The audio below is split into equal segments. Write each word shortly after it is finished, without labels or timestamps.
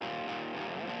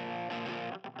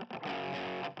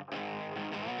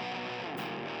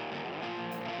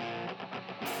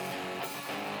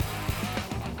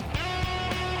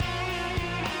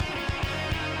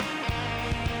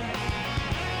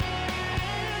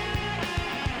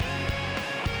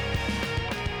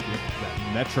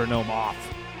metronome off.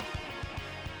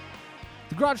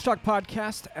 The Garage Talk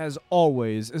podcast, as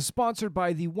always, is sponsored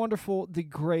by the wonderful, the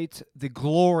great, the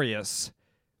glorious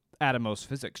Atomos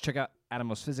Physics. Check out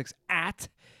Atomos Physics at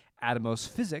Atomos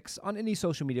Physics on any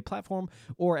social media platform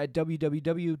or at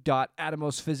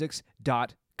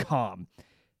www.atomosphysics.com.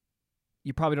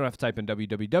 You probably don't have to type in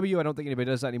www. I don't think anybody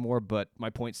does that anymore, but my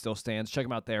point still stands. Check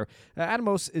them out there.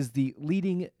 Atomos is the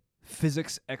leading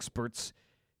physics experts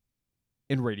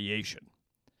in radiation.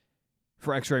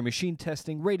 For X-ray machine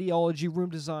testing, radiology, room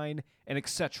design, and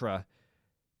etc.,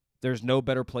 there's no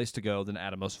better place to go than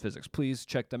Atomos Physics. Please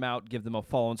check them out, give them a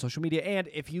follow on social media, and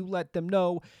if you let them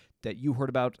know that you heard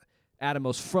about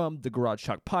Atomos from the Garage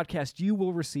Talk podcast, you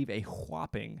will receive a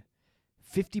whopping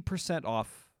 50%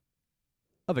 off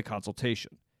of a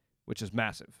consultation, which is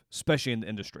massive, especially in the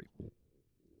industry.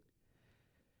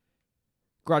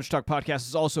 Garage Talk podcast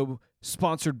is also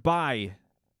sponsored by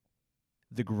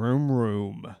the Groom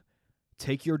Room.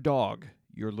 Take your dog,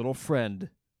 your little friend,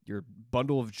 your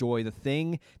bundle of joy, the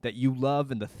thing that you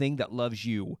love and the thing that loves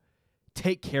you.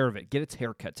 Take care of it. Get its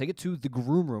haircut. Take it to the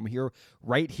Groom Room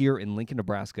right here in Lincoln,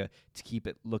 Nebraska, to keep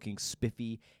it looking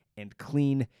spiffy and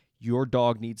clean. Your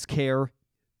dog needs care,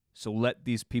 so let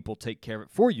these people take care of it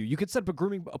for you. You can set up a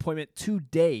grooming appointment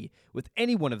today with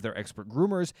any one of their expert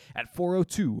groomers at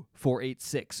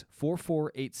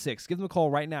 402-486-4486. Give them a call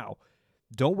right now.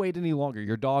 Don't wait any longer.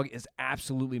 Your dog is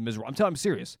absolutely miserable. I'm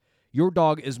serious. Your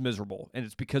dog is miserable, and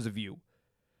it's because of you.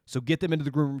 So get them into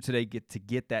the groom room today.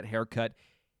 Get that haircut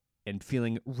and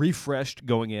feeling refreshed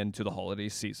going into the holiday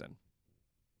season.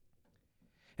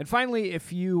 And finally,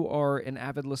 if you are an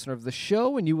avid listener of the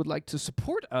show and you would like to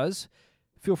support us,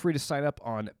 feel free to sign up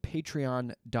on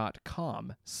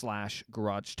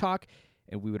patreon.com/Garage Talk,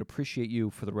 and we would appreciate you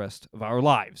for the rest of our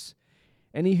lives.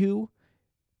 Anywho,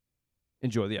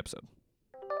 enjoy the episode.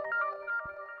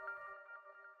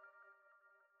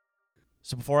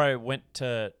 So before I went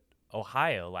to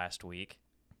Ohio last week,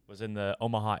 was in the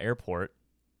Omaha airport,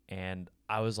 and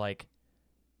I was like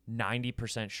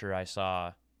 90% sure I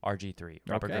saw RG3.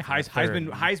 Robert Griffin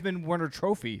III. Heisman winner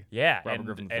trophy. Yeah, Robert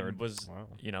Griffin III. and was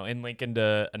in Lincoln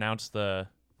to announce the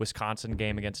Wisconsin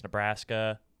game against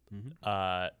Nebraska. Mm-hmm.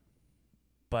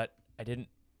 But I didn't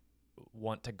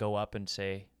want to go up and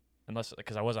say,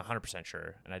 because I wasn't 100%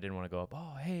 sure, and I didn't want to go up.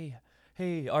 Oh, hey,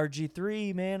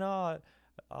 RG3, man. I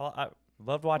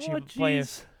loved watching you play.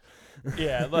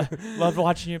 Yeah, loved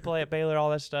watching you play at Baylor, all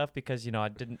that stuff, because I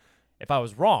didn't. If I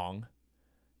was wrong,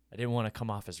 I didn't want to come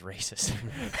off as racist.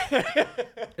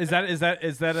 Is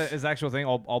that an actual thing?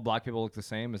 All black people look the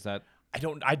same? Is that? I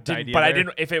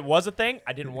didn't. If it was a thing,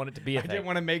 I didn't want it to be a thing. I didn't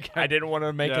want to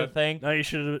make it a thing. No, you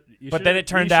should. But then it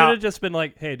turned out. You should have just been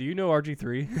like, "Hey, do you know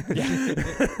RG3?" Yeah.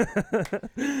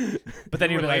 But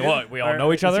then you'd be like, "What? We all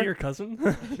know each other." Is he your cousin?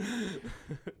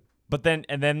 But then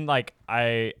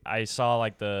I saw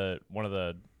like one of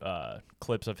the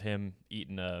clips of him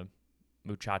eating a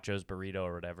muchacho's burrito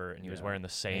or whatever, and he was wearing the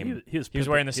same. He was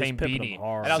wearing the same beanie.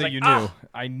 And I was like, you knew.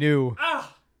 I knew. I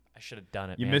should have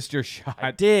done it. You missed your shot.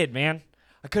 I did, man.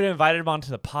 I could have invited him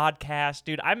onto the podcast,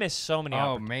 dude. I missed so many.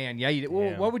 Oh man, yeah, you did.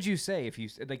 Well, what would you say if you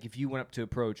went up to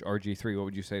approach RG3? What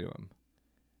would you say to him?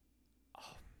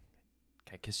 Oh,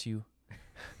 can I kiss you?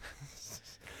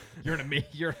 You're an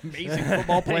amazing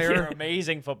football player. You're an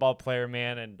amazing football player,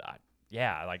 man, and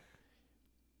like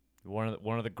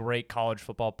one of the great college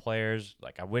football players.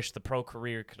 Like, I wish the pro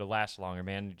career could have lasted longer,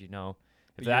 man. Did you know?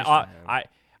 If that,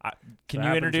 can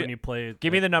you introduce?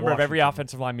 Give me the number of every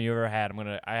offensive lineman you ever had.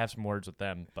 I have some words with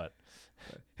them, but.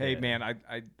 Hey, man, I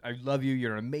love you.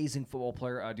 You're an amazing football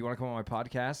player. Do you want to come on my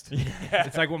podcast? Yeah.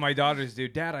 It's like what my daughters do.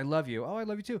 Dad, I love you. Oh, I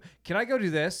love you too. Can I go do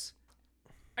this?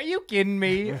 Are you kidding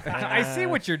me? I see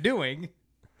what you're doing.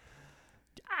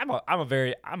 I'm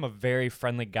a very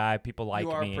friendly guy. People like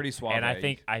me. You are pretty suave. And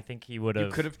I think he would have.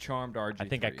 You could have charmed RG3. I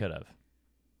think I could have.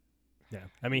 Yeah,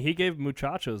 I mean, he gave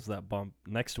Muchachos that bump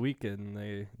next week,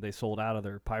 and they sold out of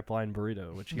their pipeline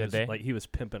burrito, which he was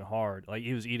pimping hard, like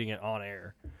he was eating it on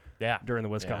air. Yeah, during the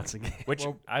Wisconsin game. Which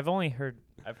I've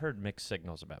heard mixed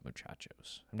signals about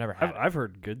Muchachos. I've never had. I've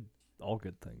heard all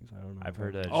good things. I don't know. I've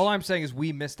heard that. All I'm saying is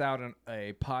we missed out on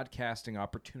a podcasting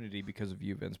opportunity because of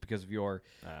you, Vince, because of your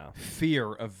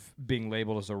fear of being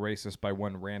labeled as a racist by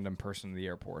one random person in the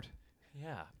airport.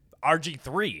 Yeah,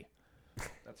 RG3.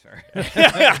 That's fair.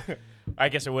 I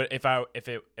guess it would if I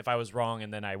was wrong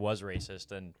and then I was racist,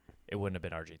 then it wouldn't have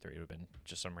been RG3. It would have been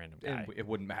just some random guy. It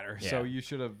wouldn't matter. Yeah. So you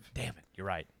should have. Damn it! You're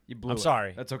right. You blew I'm it.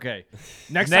 sorry. That's okay.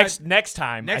 Next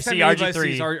time I see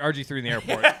RG3 RG3. RG3 in the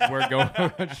airport, we're going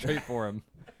straight for him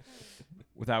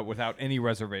without any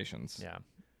reservations. Yeah.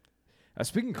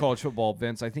 Speaking of college football,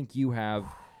 Vince, I think you have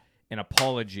an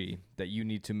apology that you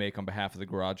need to make on behalf of the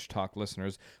Garage Talk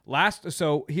listeners. Let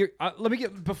me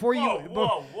get before you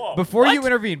you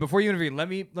intervene.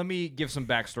 Let me give some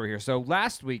backstory here. So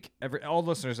last week, all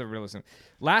listeners ever listen.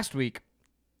 Last week,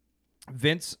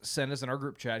 Vince sent us in our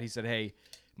group chat. He said, "Hey,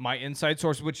 my inside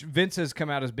source," which Vince has come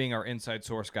out as being our inside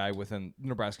source guy within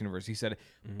Nebraska University. He said,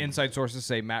 "Inside sources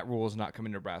say Matt Rhule is not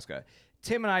coming to Nebraska."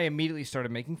 Tim and I immediately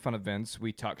started making fun of Vince.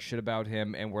 We talked shit about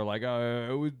him, and we're like,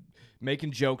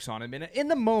 making jokes on him. And in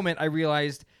the moment, I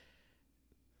realized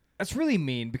that's really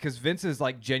mean because Vince is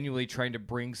like genuinely trying to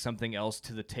bring something else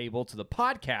to the table, to the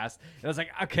podcast. And I was like,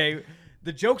 okay,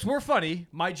 the jokes were funny.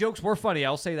 My jokes were funny.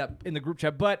 I'll say that in the group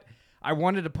chat. But I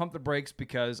wanted to pump the brakes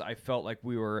because I felt like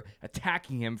we were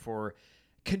attacking him for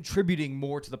contributing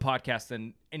more to the podcast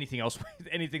than anything else,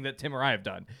 anything that Tim or I have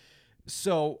done.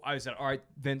 So I said, all right,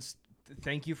 Vince,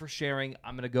 thank you for sharing.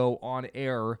 I'm going to go on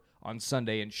air on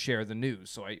Sunday and share the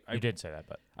news. So I did say that,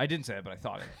 but I didn't say that, but I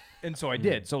thought it. And so I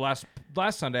did. So last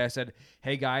Sunday I said,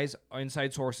 hey guys,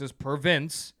 inside sources per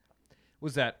Vince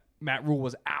was that Matt Rhule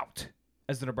was out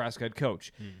as the Nebraska head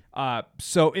coach.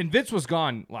 And Vince was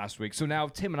gone last week. So now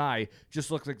Tim and I just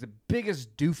look like the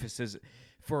biggest doofuses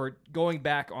for going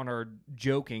back on our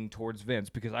joking towards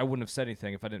Vince because I wouldn't have said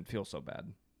anything if I didn't feel so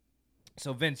bad.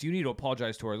 So Vince, you need to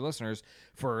apologize to our listeners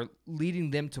for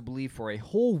leading them to believe for a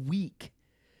whole week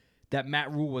that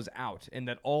Matt Rhule was out and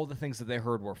that all the things that they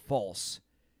heard were false.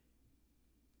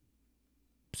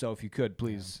 So if you could,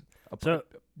 please. You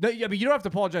don't have to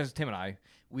apologize to Tim and I.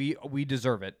 We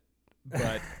deserve it.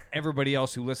 But everybody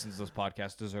else who listens to this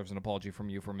podcast deserves an apology from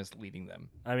you for misleading them.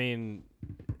 I mean,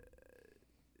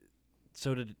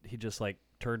 so did he just like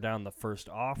turn down the first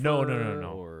offer? No.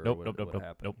 Nope.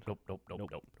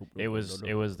 It was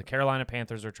the Carolina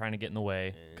Panthers are trying to get in the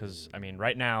way because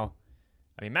right now,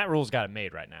 Matt Rhule's got it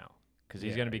made right now. Because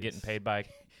he's going to be getting paid by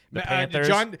the Panthers.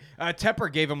 John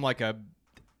Tepper gave him like a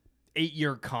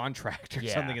 8-year contract or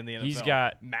something in the NFL. He's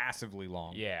got massively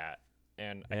long. Yeah,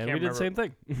 and I and can't we did the same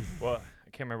thing. Well, I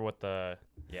can't remember what the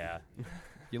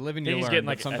You live and I you think learn.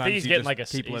 I think he's getting like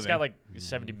he's got like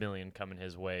 $70 million coming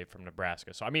his way from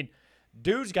Nebraska. So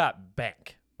dude's got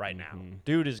bank right now.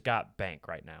 Dude has got bank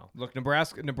right now. Look,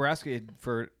 Nebraska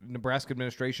for Nebraska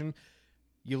administration,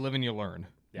 you live and you learn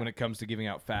when it comes to giving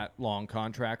out fat long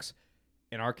contracts.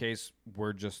 In our case,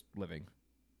 we're just living.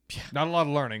 Not a lot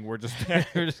of learning. We're just gonna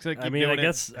keep doing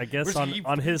I guess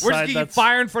on his we're side, just that's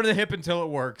fire in front of the hip until it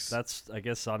works. That's I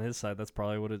guess on his side, that's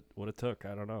probably what it took.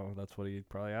 I don't know. That's what he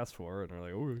probably asked for, and they're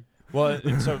like, oh. Well,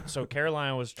 so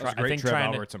Carolina was trying. I think Trev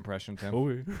trying Albert's impression,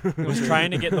 Tim. Was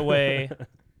trying to get in the way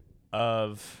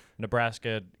of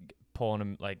Nebraska pulling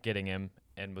him, like getting him,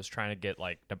 and was trying to get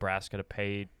like Nebraska to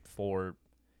pay for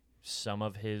some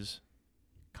of his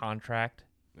contract.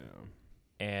 Yeah.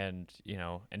 And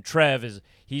and Trev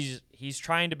he's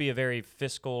trying to be a very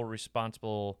fiscal,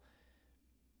 responsible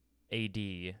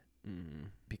AD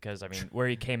because where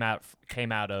he came out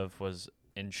of was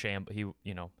in shambles.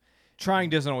 He Trying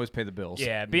doesn't always pay the bills.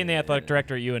 Yeah, being the athletic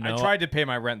director at UNO. I tried to pay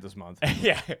my rent this month.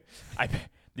 Yeah,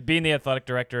 being the athletic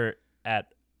director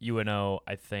at UNO,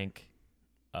 I think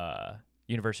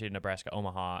University of Nebraska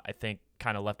Omaha, I think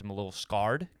kind of left him a little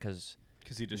scarred because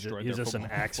he destroyed he's their just an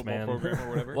axe football man program or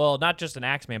whatever. Well, not just an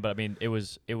axe man, but it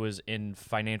was in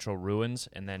financial ruins,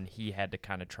 and then he had to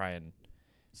kind of try and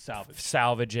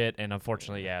salvage it, and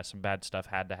unfortunately, some bad stuff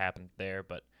had to happen there.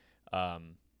 But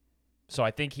so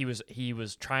I think he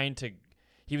was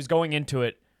going into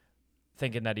it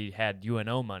thinking that he had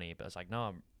UNO money, but it's like,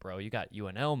 no, bro, you got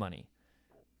UNL money.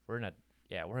 We're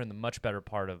in the much better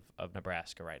part of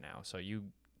Nebraska right now, so you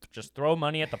just throw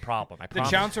money at the problem. I promise.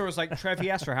 The chancellor was like, Trev,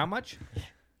 he asked her how much?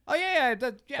 Oh, yeah.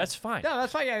 That's fine. No,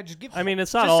 that's fine. Yeah, just give.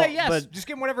 It's not just all. Say yes. But just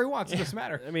give him whatever he wants. It doesn't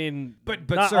matter. But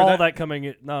not not sir, all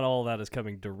not all that is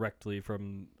coming directly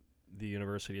from the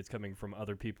university. It's coming from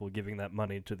other people giving that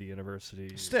money to the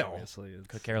university. Still, obviously,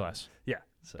 could care less. Yeah,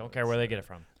 so don't care where they get it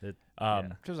from.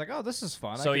 She was like, "Oh, this is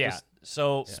fun. So I can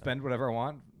just spend whatever I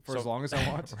want for as long as I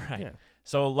want." Right. Yeah.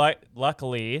 So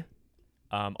luckily,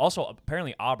 also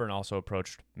apparently Auburn also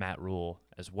approached Matt Rhule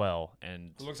as well,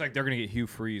 and it looks like they're gonna get Hugh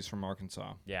Freeze from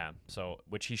Arkansas. Yeah. So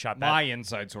which he shot my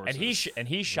inside sources, and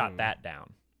he shot that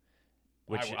down.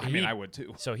 Which I would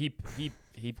too. So he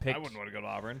picked. I wouldn't want to go to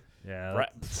Auburn. Yeah,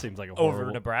 that seems like a horrible.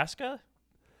 Over Nebraska.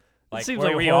 Like seems where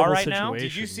like we are right situation. now.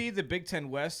 Did you see the Big Ten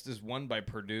West is won by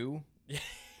Purdue?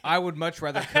 I would much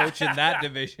rather coach in that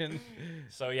division.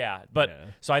 So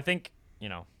so I think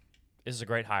this is a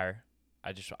great hire.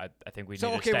 I think we need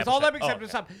to establish with all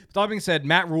that being said,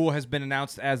 Matt Rhule has been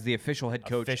announced as the official head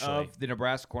coach of the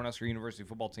Nebraska Cornhusker University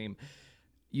football team.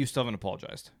 You still haven't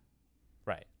apologized.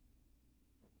 Right.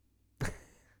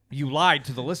 You lied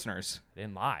to the listeners. I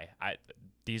didn't lie.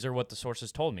 These are what the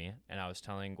sources told me, and I was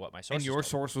telling what my sources. And your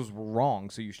sources were wrong,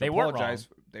 so you should they apologize.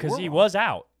 Because he was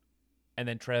out, and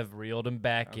then Trev reeled him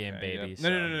back in, baby. Yeah.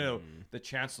 No. The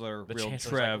Chancellor reeled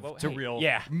Trev to reel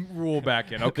Rhule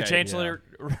back in. Okay. The Chancellor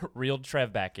reeled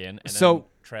Trev back in, and so then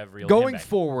Trev reeled him going back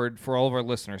forward, for all of our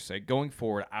listeners' sake, going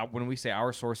forward, when we say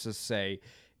our sources say,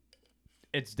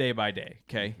 it's day by day.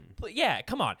 Okay. But yeah,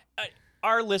 come on.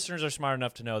 Our listeners are smart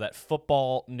enough to know that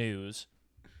football news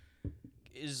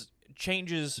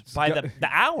changes by the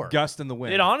hour. Gust in the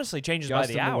wind. It honestly changes Gust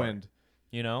by the in hour. The wind.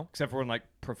 You know? Except for when like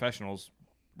professionals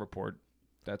report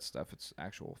that stuff. It's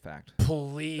actual fact.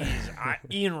 Please.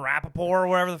 Ian Rappaport or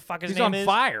whatever the fuck his name is. He's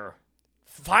on fire.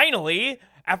 Finally,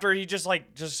 after he just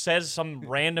says some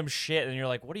random shit and you're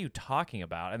like, what are you talking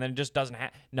about? And then it just doesn't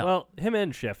no. Well, him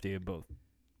and Shefty have both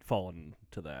fallen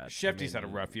to that. Shefty's had a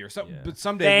rough year. Yeah. But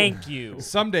someday Thank you.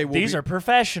 Someday These are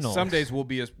professionals.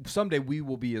 Someday we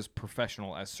will be as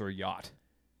professional as Sir Yacht.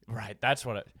 Right. That's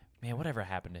what man, whatever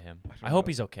happened to him? I hope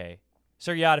he's okay.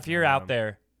 Sir Yacht, if you're out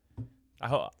there, I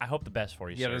hope the best for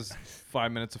you, He had sir. his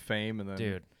 5 minutes of fame and then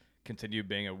Dude. continued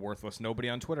being a worthless nobody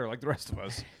on Twitter like the rest of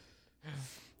us.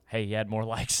 Hey, he had more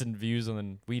likes and views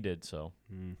than we did, so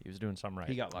he was doing something right.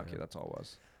 He got lucky, that's all it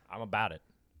was. I'm about it.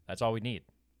 That's all we need.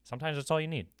 Sometimes that's all you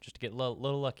need, just to get a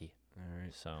little lucky. All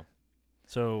right.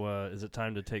 So is it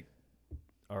time to take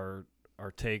our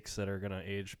takes that are going to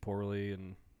age poorly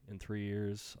in 3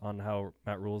 years on how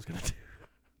Matt Rhule is going to do?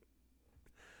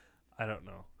 I don't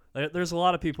know. There's a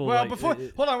lot of people. Well,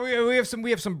 hold on, we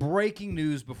have some breaking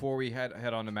news before we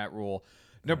head on to Matt Rhule.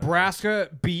 Nebraska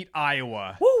beat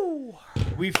Iowa. woo!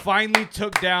 We finally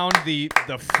took down the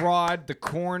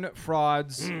corn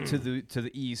frauds to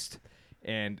the east,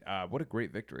 and what a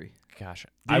great victory! Gosh,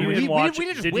 Did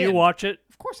you watch it?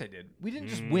 Of course I did. We didn't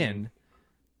just win.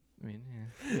 I mean,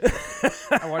 yeah.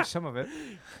 I watched some of it.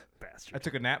 Bastard. I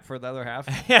took a nap for the other half.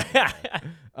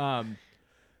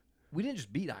 We didn't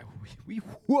just beat Iowa. We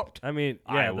whooped. I mean,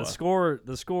 yeah, Iowa.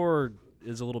 the score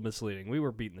is a little misleading. We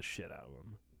were beating the shit out of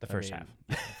them. The first half.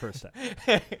 Yeah, the first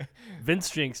half.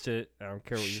 Vince jinxed it. I don't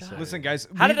care what you say. Listen, guys.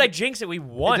 How did I jinx it? We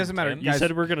won. It doesn't matter. Tim. You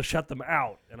said we're gonna shut them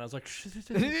out, and I was like,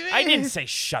 I didn't say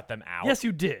shut them out. yes,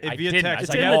 you did. I via didn't. text. I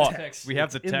It's said, in the oh, text. We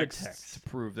have the It's in text to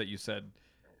prove that you said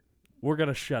We're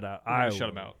gonna shut out. we're gonna Iowa. shut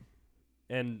them out.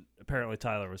 And apparently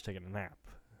Tyler was taking a nap,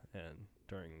 and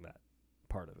during that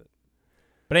part of it.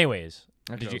 But anyways,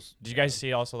 That did goes- you guys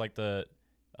see also like the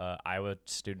Iowa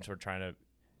students were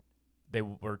they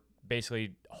were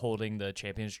basically holding the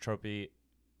Champions Trophy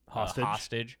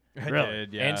hostage I Really?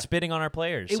 did, yeah. and spitting on our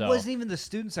players. It so. wasn't even the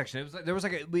student section. It was like, there was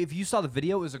like if you saw the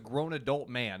video, it was a grown adult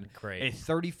man, Great. a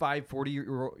 35,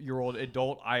 40-year-old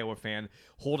adult Iowa fan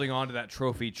holding on to that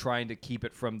trophy, trying to keep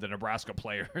it from the Nebraska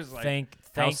players. Like, Thank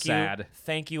how you, sad.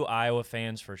 Thank you, Iowa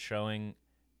fans, for showing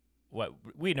what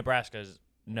we Nebraskans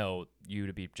know you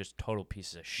to be just total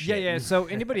pieces of shit. Yeah. So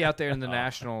anybody out there in the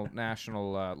national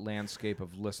landscape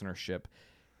of listenership,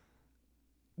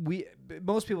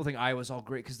 most people think Iowa's all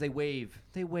great because they wave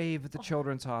at the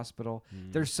Children's Hospital.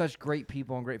 They're such great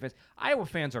people and great fans. Iowa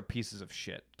fans are pieces of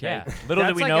shit. Okay? Yeah. Little did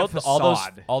That's we like know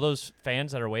a all those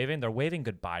fans that are waving, they're waving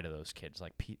goodbye to those kids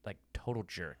like total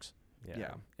jerks.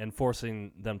 Yeah. And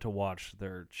forcing them to watch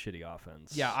their shitty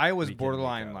offense. Yeah, Iowa's week in,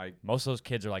 borderline week out. like Most of those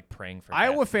kids are like praying for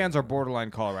Iowa death. fans are borderline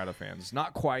Colorado fans.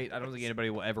 Not quite. I don't think anybody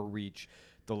will ever reach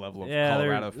the level of Yeah,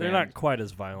 Colorado they're fans. not quite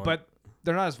as violent. But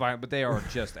they're not as violent, but they are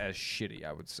just as shitty,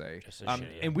 I would say. Just as shitty,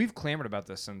 yeah. And we've clamored about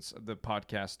this since the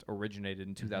podcast originated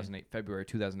in 2008, February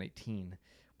 2018.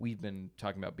 We've been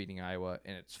talking about beating Iowa,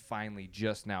 and it's finally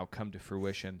just now come to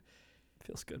fruition.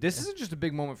 feels good. This isn't just a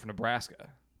big moment for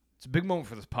Nebraska. It's a big moment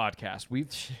for this podcast.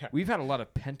 We've had a lot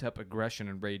of pent-up aggression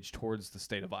and rage towards the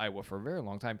state of Iowa for a very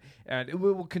long time, and it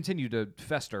will continue to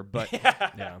fester. But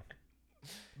yeah.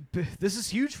 this is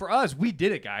huge for us. We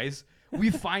did it, guys. We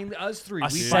finally us three. A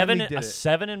We finally did it.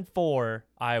 7-4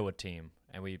 Iowa team,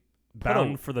 and we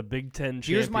Bound for the Big Ten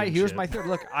championship. Here's my theory.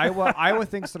 Look, Iowa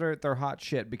thinks that they're hot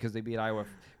shit because they beat Iowa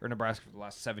or Nebraska for the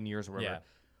last 7 years or whatever. Yeah.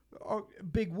 Oh,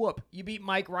 big whoop! You beat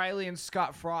Mike Riley and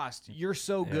Scott Frost. You're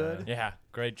so good. Yeah,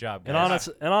 great job, And guys.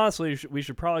 honestly, we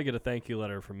should probably get a thank you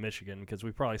letter from Michigan because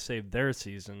we probably saved their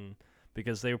season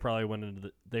because they probably would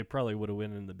have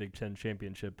went in the Big Ten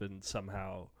championship and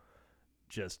somehow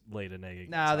just laid an egg.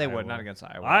 Against Nah, they Iowa. would not against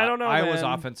Iowa. I don't know, Iowa's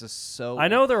man. offense is so. I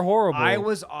know they're horrible.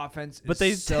 Iowa's offense, But is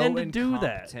they so tend to do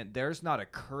that. incompetent. There's not a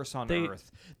curse on They- earth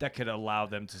that could allow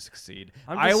them to succeed.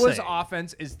 I'm just Iowa's saying.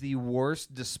 offense is the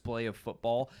worst display of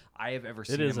football I have ever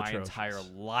seen in is my atrocious. entire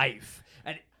life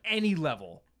at any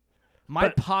level. My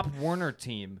But- Pop Warner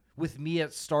team with me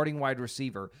at starting wide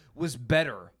receiver was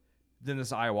better than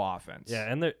this Iowa offense.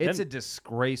 Yeah, and it's a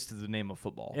disgrace to the name of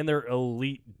football. And their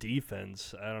elite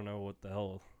defense, I don't know what the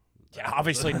hell. Yeah,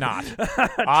 obviously not.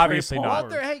 Obviously not.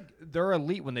 Well, they're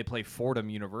elite when they play Fordham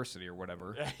University or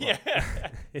whatever. Yeah.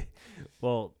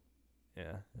 Well,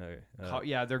 yeah. Okay.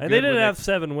 Yeah, they're. And good they didn't when have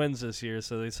 7 wins this year,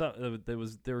 so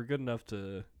they were good enough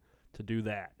to do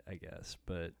that, I guess.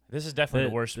 But this is definitely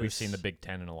the worst we've seen the Big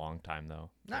Ten in a long time,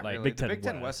 though. Not like, really. Big The Ten Big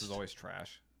Ten West. West is always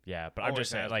trash. Yeah, but I'm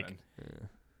just saying, like,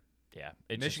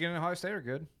 Michigan and Ohio State are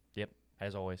good. Yep,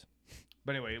 as always.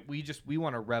 But anyway, we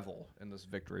want to revel in this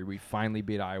victory. We finally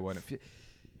beat Iowa, and it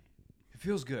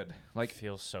feels good. Like, It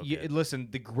feels so good. Listen,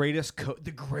 the greatest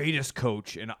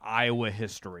coach in Iowa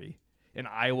history, in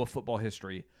Iowa football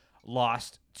history,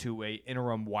 lost to a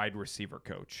interim wide receiver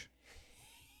coach.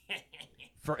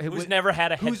 Who's never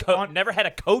had a never had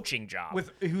a coaching job.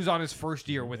 Who's on his first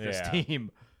year with this team.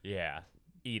 Yeah,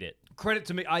 eat it. Credit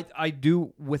to me. I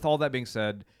do. With all that being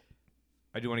said,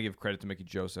 I do want to give credit to Mickey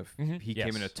Joseph. Mm-hmm. He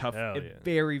came in a Yeah.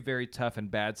 very, very tough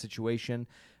and bad situation.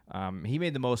 He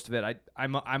made the most of it.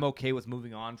 I'm okay with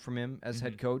moving on from him as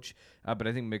head coach, but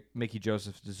I think Mickey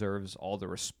Joseph deserves all the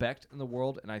respect in the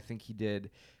world, and I think he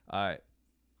did.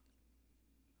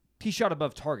 He shot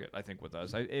above target, I think, with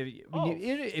us.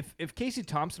 If Casey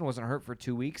Thompson wasn't hurt for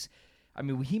 2 weeks, I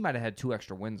mean, he might have had 2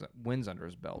 extra wins under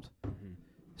his belt. Mm-hmm.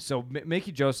 So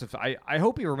Mickey Joseph, I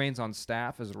hope he remains on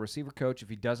staff as a receiver coach. If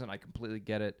he doesn't, I completely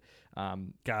get it.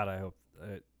 God, I hope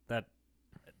that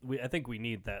I think we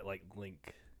need that like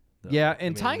link. Though. Yeah,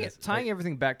 and tying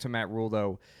everything back to Matt Rhule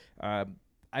though, I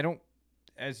don't.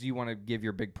 As you want to give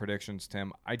your big predictions,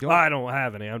 Tim, I don't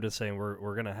have any. I'm just saying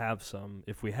we're gonna have some.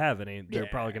 If we have any, they're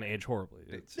probably gonna age horribly.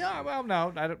 No,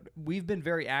 I don't. We've been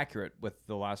very accurate with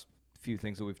the last few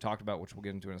things that we've talked about, which we'll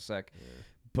get into in a sec. Yeah.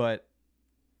 But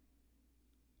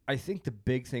I think the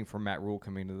big thing for Matt Rhule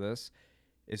coming into this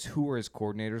is who are his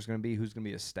coordinators going to be, who's going to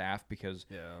be his staff, because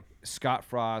Scott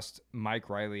Frost, Mike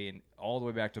Riley, and all the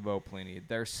way back to Bo Pelini,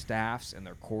 their staffs and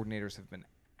their coordinators have been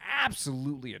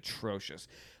absolutely atrocious.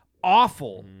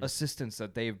 Awful assistants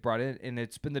that they've brought in, and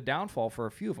it's been the downfall for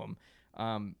a few of them.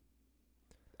 I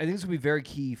think it's going to be very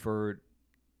key for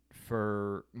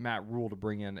Matt Rhule to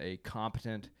bring in a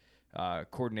competent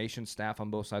coordination staff on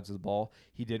both sides of the ball.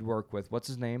 He did work with, what's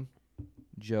his name?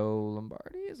 Joe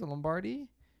Lombardi? Is it Lombardi?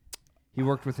 He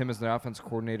worked with him as the offense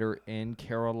coordinator in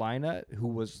Carolina, who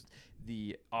was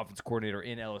the offense coordinator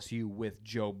in LSU with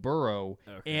Joe Burrow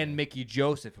and Mickey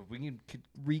Joseph. If we can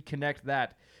reconnect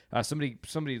that.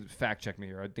 Somebody fact check me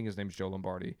here. I think his name's Joe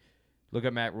Lombardi. Look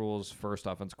at Matt Rhule's first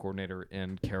offense coordinator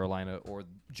in Carolina or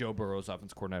Joe Burrow's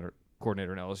offense coordinator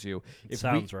in LSU.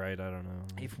 Sounds right. I don't know.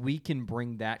 If we can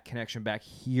bring that connection back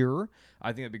here, I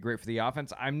think that'd be great for the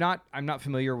offense. I'm not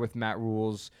familiar with Matt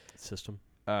Rhule's system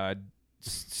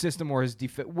or his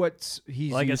defense.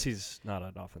 I guess he's not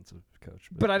an offensive coach,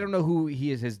 but I don't know who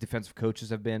his defensive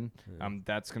coaches have been. Yeah.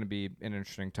 That's going to be an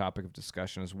interesting topic of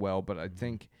discussion as well. But I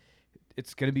think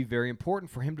it's going to be very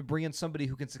important for him to bring in somebody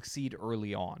who can succeed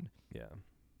early on. Yeah,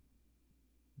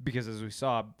 because as we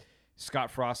saw, Scott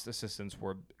Frost's assistants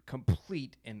were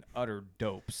complete and utter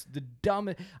dopes. The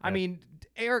dumbest. Yeah. I mean,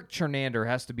 Eric Chernander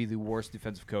has to be the worst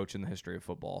defensive coach in the history of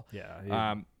football.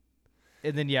 Yeah.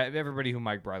 And then everybody who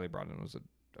Mike Riley brought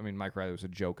in Mike Riley was a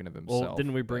joke in of himself. Well,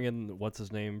 didn't we bring in what's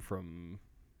his name from?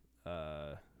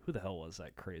 Who the hell was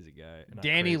that crazy guy?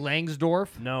 Danny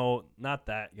Langsdorff? No, not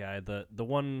that guy. The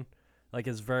one. Like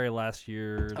his very last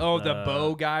year. Oh, the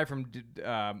Bo guy from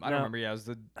I don't remember. Yeah,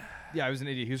 I was an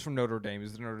idiot. He was from Notre Dame. He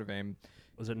was the Notre Dame.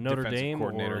 Was it Notre Dame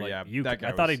coordinator? Or like yeah, that guy.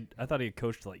 I thought he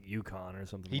coached like UConn or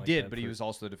something. He did, but he was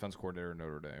also the defense coordinator at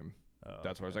Notre Dame.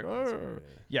 That's why I was like, oh,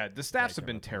 yeah. The staffs have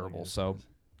been terrible. So,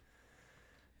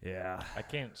 yeah, I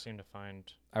can't seem to find.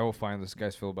 I will find this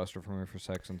guy's filibuster for me for a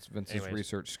sec, since Vince's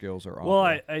research skills are. Well,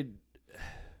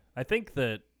 I think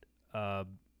that.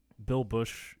 Bill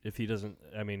Bush, if he doesn't,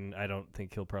 I don't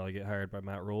think he'll probably get hired by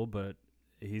Matt Rhule, but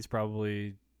he's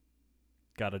probably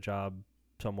got a job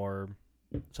somewhere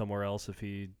else if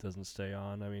he doesn't stay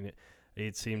on. I mean,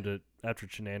 it seemed that after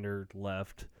Chenander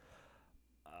left,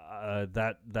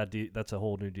 that's a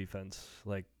whole new defense.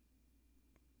 Like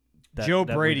Joe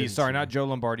Brady, not Joe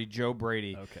Lombardi. Joe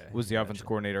Brady was the gotcha. Offensive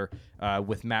coordinator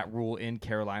with Matt Rhule in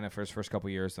Carolina for his first couple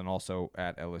of years, then also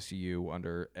at LSU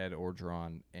under Ed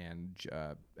Orgeron and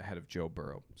ahead of Joe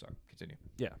Burrow. Sorry, continue.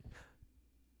 Yeah.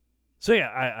 So yeah,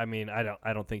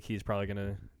 I don't think he's probably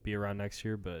gonna be around next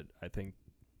year, but I think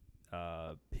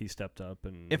he stepped up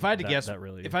and if I had to guess,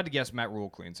 Matt Rhule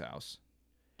cleans house.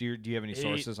 Do you have any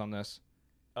sources on this?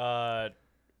 I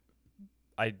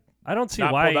don't see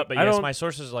not why. Pulled up, but yes, my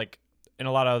sources and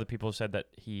a lot of other people have said that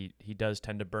he does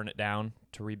tend to burn it down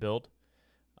to rebuild.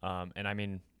 And I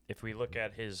mean, if we look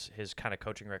at his kind of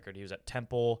coaching record, he was at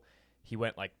Temple. He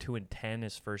went like 2-10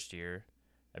 his first year.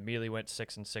 Immediately went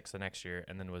 6-6 the next year,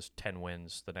 and then was 10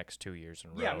 wins the next 2 years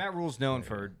in a row. Yeah, Matt Rhule's known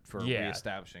for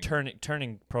reestablishing,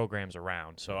 turning programs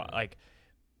around. So like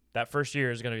that first year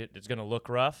is gonna look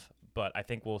rough, but I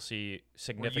think we'll see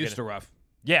significant. We're used to rough.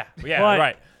 Yeah, yeah, Well,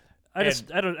 right. I just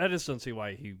don't see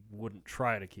why he wouldn't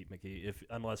try to keep Mickey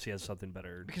unless he has something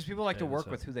better. Because people like to work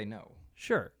with who they know.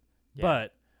 Sure, Yeah.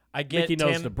 but I get Mickey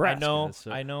knows Tim,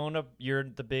 Nebraska. I know. You're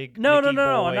the big no, Mickey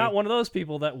no. boy. I'm not one of those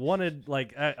people that wanted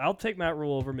I'll take Matt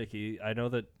Rhule over Mickey. I know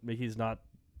that Mickey's not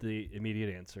the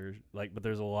immediate answer. But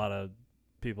there's a lot of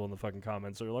people in the fucking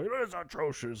comments that are like, "That's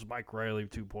atrocious, Mike Riley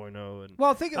 2.0," and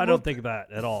Well, I don't think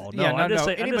that at all. No, Yeah, I'm just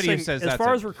saying, anybody who says as that's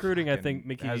far a as recruiting, I think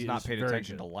Mickey has not is paid very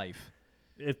attention good. to life.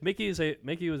 If Mickey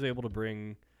was able to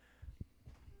bring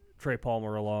Trey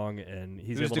Palmer along, and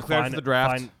he's Who's able declared to for the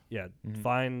draft.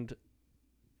 find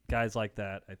guys like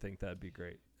that, I think that'd be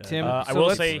great. Tim, I so will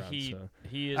let's- say around, he so.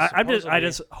 he is. I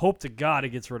just hope to God he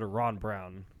gets rid of Ron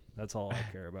Brown. That's all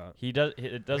I care about. he does.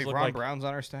 It does Wait, look Ron like Brown's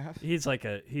on our staff. He's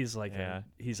He's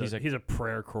a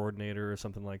prayer coordinator or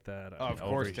something like that. Oh, of Get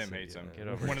course, over Tim yourself. hates him. Get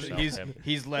over One of the- yourself, Tim.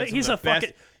 he's led He's some a of the best.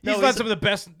 fucking- He's no, led he's some of the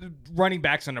best running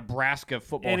backs in Nebraska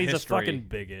football and he's history. a fucking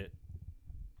bigot.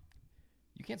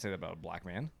 You can't say that about a black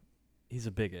man. He's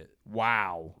a bigot.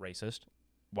 Wow, racist.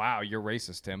 wow, you're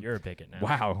racist, Tim. You're a bigot now.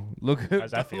 Wow, look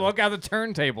How's that feel? look how the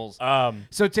turntables. Um,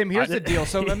 So Tim, here's the deal.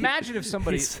 So imagine if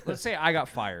somebody, He's- let's say I got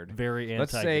fired. Very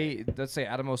Let's anti. say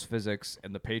Atomos Physics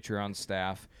and the Patreon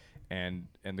staff and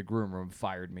the Groom Room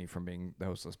fired me from being the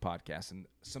host of this podcast, and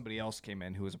somebody else came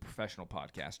in who was a professional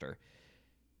podcaster.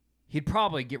 He'd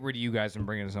probably get rid of you guys and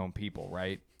bring in his own people,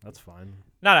 right? That's fine.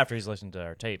 not after he's listened to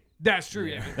our tape. That's true.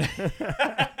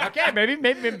 Yeah. Okay, maybe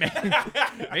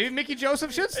Mickey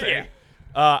Joseph should stay.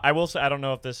 I will say I don't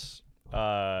know if this.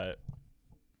 Again,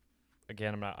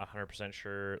 I'm not 100%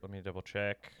 sure. Let me double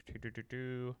check.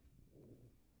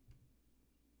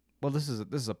 Well, this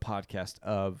is a podcast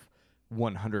of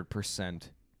 100%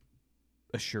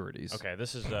 assurities. Okay,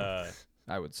 this is.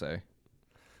 I would say.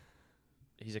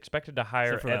 He's expected to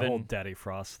hire Except for that whole Evan Daddy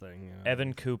Frost thing.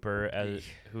 Evan Cooper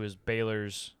who is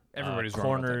Baylor's Everybody's wrong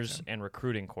about that, corners Tim. and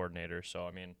recruiting coordinator. So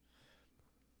I mean,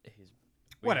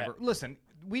 Whatever. Listen,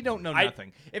 we don't know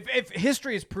nothing. If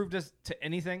history has proved us to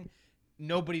anything,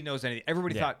 nobody knows anything.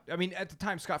 Everybody thought. I mean, at the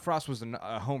time, Scott Frost was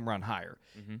a home run hire.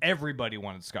 Everybody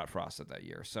wanted Scott Frost at that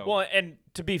year. So Well, and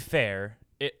to be fair,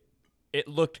 it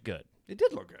looked good. it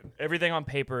did look good. Everything on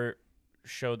paper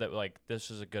showed that like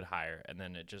this is a good hire, and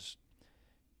then it just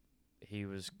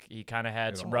he kind of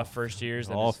had some rough first years.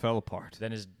 It all fell apart.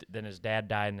 Then his dad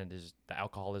died, and the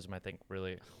alcoholism I think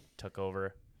really took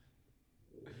over.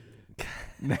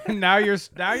 now you're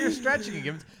stretching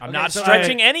again. I'm not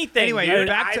stretching anything. Anyway, dude. you're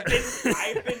back to.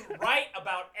 I've been right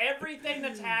about everything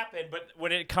that's happened, but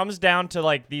when it comes down to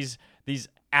like these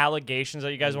allegations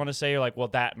that you guys want to say, you're like, well,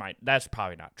 that's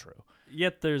probably not true.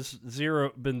 Yet there's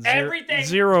Everything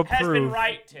zero has proof. been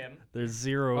right, Tim. There's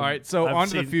zero. All right, so I've on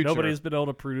to the seen- future. Nobody's been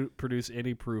able to produce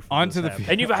any proof. of On this to the happening.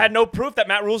 future. And you've had no proof that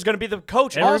Matt Rhule's going to be the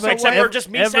coach. Everybody- Except for just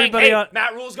me saying, everybody hey, on-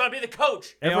 Matt Rhule's going to be the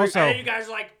coach. Hey, and also- then you guys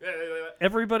are like,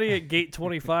 Everybody at Gate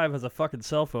 25 has a fucking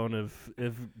cell phone.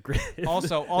 If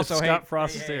Also, if hey, Scott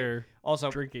Frost is hey, there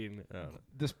Also, drinking.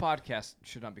 this podcast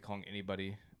should not be calling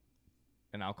anybody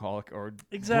an alcoholic or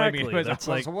Exactly. blaming anybody That's else.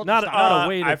 like So we'll not just a, stop. not a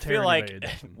way to I tear feel like anybody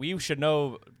down. we should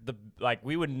know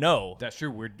we would know. That's true.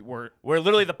 We're We're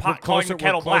literally the pot calling the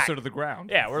kettle we're closer black. to the ground.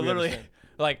 Yeah, we're We literally understand.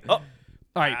 like, oh, All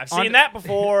right, I've on seen to- that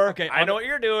before. Okay, I on know to- what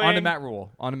you're doing. On to Matt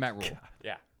Rhule.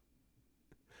 Yeah,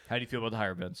 How do you feel about the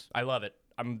hire, Vince? I love it.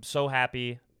 I'm so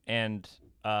happy, and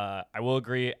I will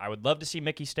agree. I would love to see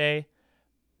Mickey stay,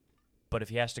 but if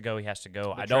he has to go, he has to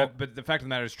go. I don't. But the fact of the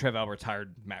matter is, Trev Albert's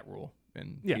hired Matt Rhule,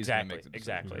 and Yeah, he's gonna exactly, make the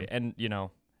decision. exactly. And you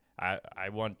know, I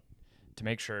want to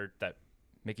make sure that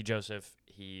Mickey Joseph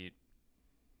he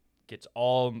gets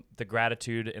all the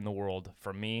gratitude in the world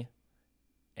from me,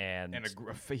 and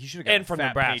He should have got and a from fat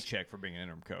Nebraska. paycheck for being an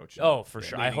interim coach. oh for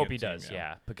sure. I leading hope a he team, does.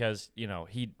 Yeah, because you know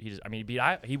he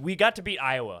we got to beat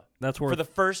Iowa That's for worth the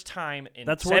first time in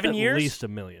that's worth 7 at years. least $1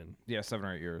 million Yeah, 7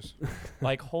 or 8 years.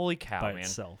 Like holy cow, by man!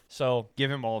 itself. So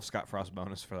Give him all of Scott Frost's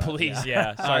bonus for that. please,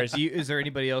 yeah. Sorry. Is there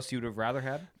anybody else you would have rather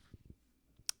had?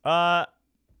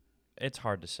 It's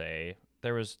hard to say.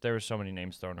 There was so many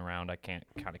names thrown around. I can't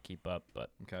kind of keep up,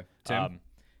 but Okay, Tim.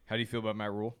 How do you feel about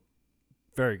Matt Rhule?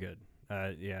 Very good.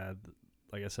 Yeah,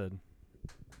 like I said,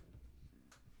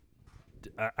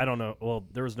 I don't know. Well,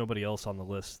 there was nobody else on the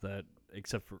list that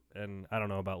except for, and I don't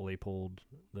know about Leipold,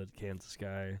 the Kansas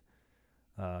guy.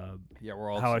 Yeah, we're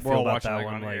all how I we're feel all about watching that like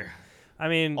one. on Like, air. I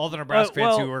mean, All the Nebraska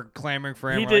fans well, who were clamoring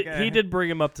for him. he were did. like, He did bring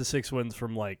him up to 6 wins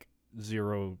from like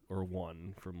 0 or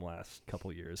 1 from last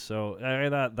couple years. So I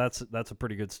mean, that's a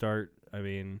pretty good start. I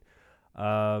mean,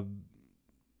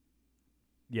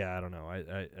 yeah, I don't know.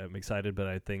 I'm excited, but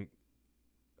I think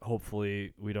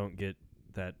hopefully we don't get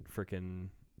that freaking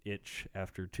itch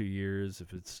after 2 years.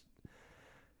 If it's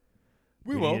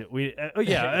We will.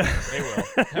 Yeah, They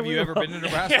will. Have you ever been to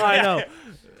Nebraska?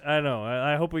 I know.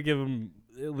 I hope we give him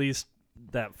at least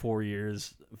that 4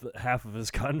 years, half of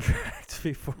his contract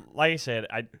before. Like I said,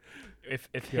 if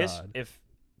God.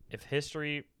 if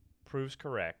history proves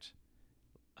correct,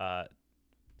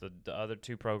 the other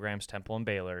two programs, Temple and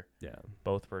Baylor, Yeah,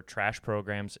 both were trash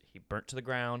programs. He burnt to the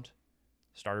ground,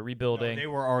 started rebuilding. They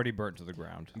were already burnt to the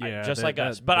ground. yeah, just that- like that-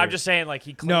 us. But I'm they're- just saying, like,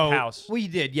 he cleaned No, house. we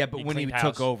did, yeah. But He when he cleaned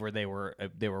took house. over, they were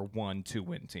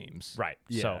 1-2 teams. Right.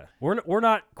 Yeah, So we're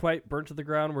not quite burnt to the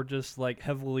ground. We're just like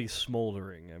heavily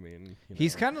smoldering. I mean,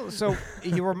 He's kind of so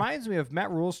he reminds me of Matt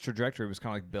Rhule's trajectory was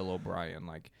kind of like Bill O'Brien.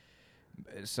 Like,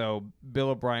 so Bill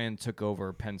O'Brien took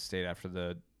over Penn State after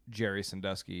the Jerry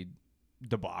Sandusky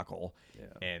debacle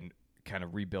and kind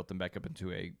of rebuilt them back up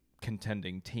into a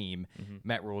contending team.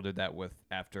 Matt Rhule did that with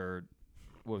after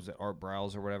what was it, Art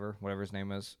Briles or whatever his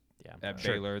name is. yeah, At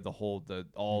sure. Baylor,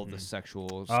 all the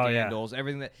sexual Oh, yeah. scandals,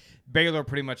 everything that Baylor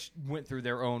pretty much went through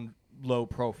their own low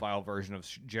profile version of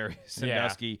Jerry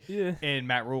Sandusky, Yeah. and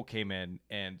Matt Rhule came in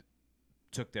and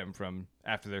took them from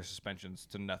after their suspensions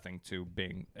to nothing to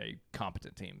being a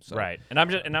competent team. So Right. And I'm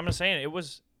just saying it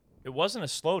wasn't a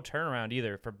slow turnaround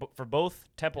either for both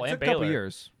Temple it and took a Baylor. couple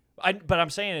years. But I'm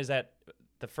saying is that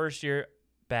the first year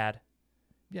bad,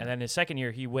 Yeah. and then his second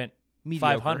year he went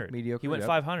Mediocre, 500. mediocre, He went yep,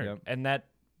 500, yep. and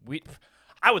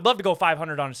I would love to go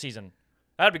 500 on a season.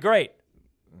 That'd be great.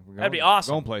 We're That'd be going-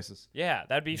 awesome. Going places. Yeah,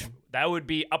 that would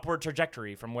be upward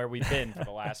trajectory from where we've been for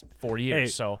the last 4 years. Hey,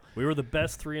 So we were the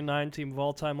best 3-9 team of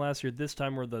all time last year. This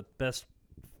time we're the best,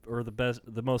 or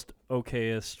the most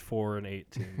okayest 4-8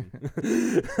 team.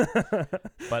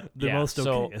 but The yeah, most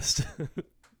so okayest.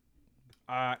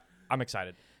 I'm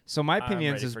excited. So my I'm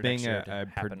opinions ready as for being next year to a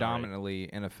happen already. predominantly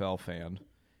NFL fan,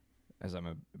 as I'm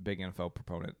a big NFL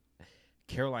proponent,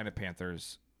 Carolina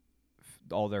Panthers,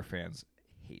 all their fans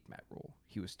hate Matt Rhule.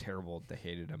 He was terrible. They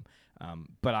hated him.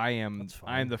 But I am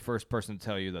the first person to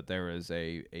tell you that there is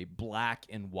a black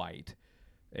and white,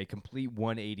 a complete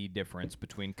 180 difference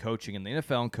between coaching in the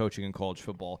NFL and coaching in college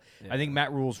football. I think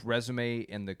Matt Rhule's resume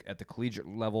at the collegiate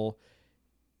level,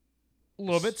 a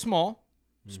little bit small.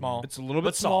 Small. It's a little but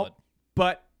bit small, solid.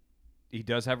 but he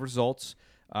does have results.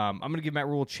 I'm going to give Matt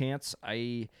Rhule a chance.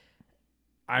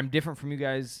 I'm different from you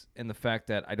guys in the fact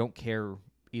that I don't care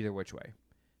either which way.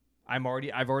 I've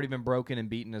already been broken and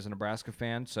beaten as a Nebraska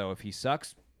fan, so if he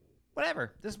sucks,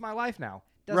 whatever. This is my life now.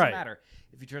 Doesn't Right. matter.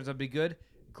 If he turns out to be good,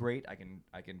 great. I can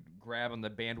grab on the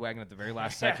bandwagon at the very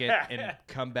last second and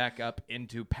come back up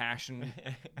into passion,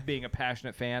 being a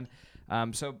passionate fan.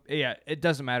 So yeah, it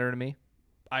doesn't matter to me.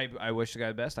 I wish the guy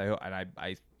the best.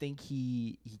 I think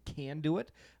he can do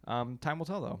it. Time will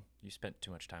tell, though. You spent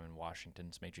too much time in Washington.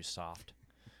 It's made you soft.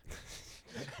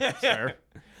 Sure.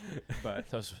 But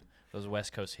Those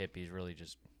West Coast hippies really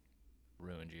just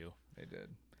ruined you. they did.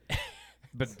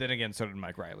 But then again, so did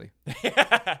Mike Riley,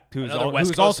 Another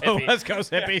West who's Coast also hippie. West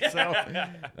Coast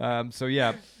hippie. So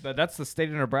yeah, but that's the state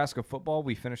of Nebraska football.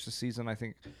 We finished the season, I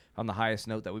think, on the highest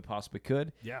note that we possibly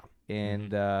could. Yeah.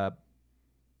 And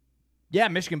yeah,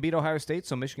 Michigan beat Ohio State,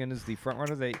 so Michigan is the front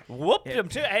runner. They Whooped him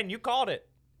too, and you called it.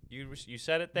 You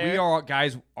said it there. we are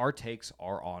guys. Our takes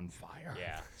are on fire.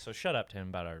 Yeah. So shut up to him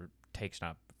about our takes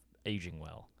not aging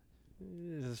well.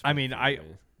 I mean,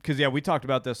 because yeah, we talked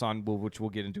about this on which we'll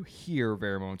get into here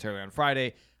very momentarily on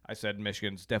Friday. I said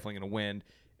Michigan's definitely going to win.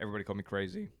 Everybody called me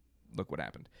crazy. Look what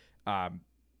happened.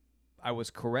 I was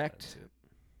correct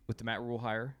with the Matt Rhule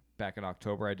hire back in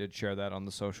October. I did share that on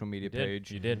the social media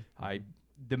page. You did.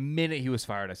 The minute he was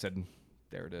fired, I said,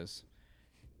 "There it is."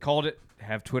 Called it.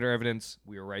 Have Twitter evidence.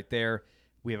 We were right there.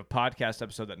 We have a podcast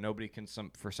episode that nobody can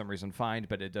for some reason find,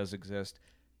 but it does exist.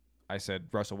 I said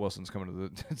Russell Wilson's coming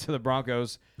to the to the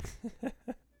Broncos,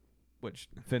 which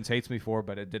Vince hates me for,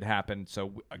 but it did happen.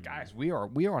 So guys, we are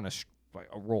on a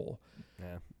roll.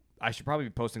 Yeah. I should probably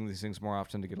be posting these things more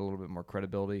often to get a little bit more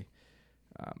credibility.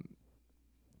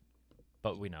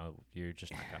 But we know you're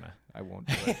just not gonna. I won't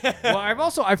do it. Well,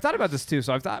 I've thought about this too.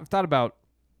 So I've thought about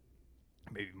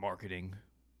maybe marketing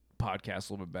podcasts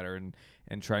a little bit better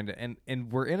and trying to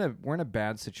and we're in a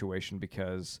bad situation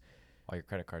because All your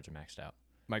credit cards are maxed out.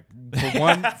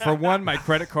 for one, my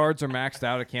credit cards are maxed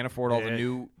out. I can't afford all the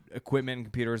new equipment and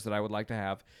computers that I would like to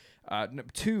have.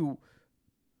 Two,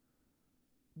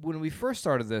 when we first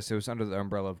started this, it was under the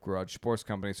umbrella of Garage Sports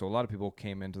Company, so a lot of people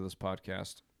came into this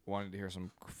podcast wanting to hear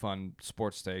some fun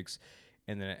sports takes,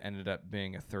 and then it ended up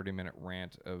being a 30-minute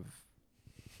rant of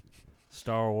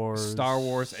Star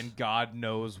Wars, and God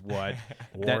knows what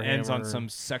that ends on Warhammer. some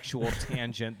sexual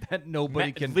tangent that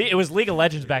nobody can. It was League of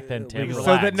Legends back then, Tim. League of So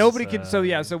that Relax. nobody can. So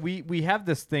yeah. So we have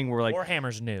this thing where like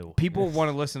Warhammer's new. people want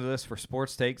to listen to this for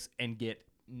sports takes and get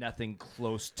nothing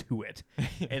close to it,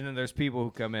 and then there's people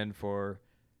who come in for.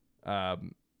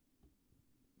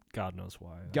 God knows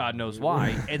why. God knows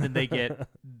why, and then they get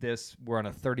this. We're on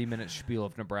a 30-minute spiel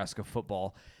of Nebraska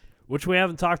football. Which we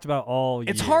haven't talked about all year.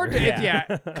 It's hard to, yeah.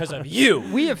 Because of you.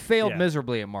 We have failed Yeah.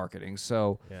 miserably at marketing,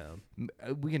 so Yeah.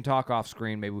 we can talk off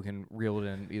screen. Maybe we can reel it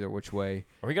in either which way.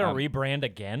 Are we going to rebrand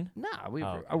again? Nah,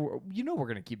 Oh. we're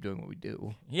gonna keep doing what we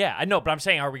do. Yeah, I know, but I'm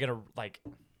saying, are we going to, like,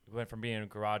 we went from being a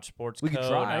Garage Sports We could Co.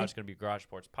 try. Now it's going to be Garage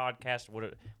Sports Podcast.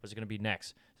 Was it going to be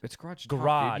next? It's garage.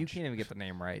 Garage. Talk, dude. You can't even get the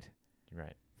name right. You're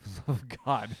right. Oh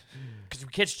God. Because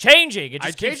it keeps changing. It I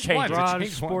just keeps changed once. changing. Garage Garage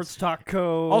changed Sports Talk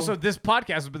Co. Also, this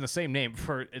podcast has been the same name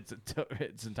for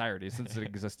its entirety since it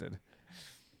existed.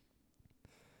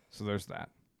 So there's that.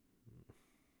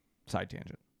 Side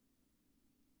tangent.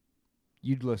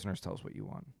 You listeners tell us what you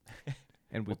want,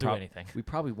 and We'll do anything. We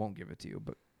probably won't give it to you,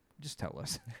 but just tell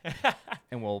us,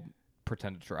 and we'll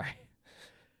pretend to try.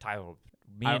 Tyler,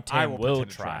 me I and Tim will pretend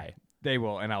to try. They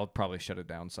will, and I'll probably shut it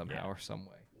down somehow Yeah. or some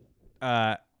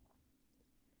way.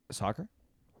 Soccer.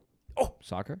 Oh.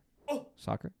 Soccer. Oh.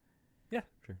 Soccer. Yeah,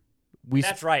 sure. We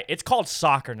That's right. It's called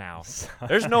soccer now.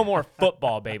 There's no more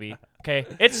football, baby. Okay,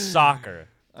 it's soccer.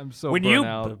 I'm so when burnt you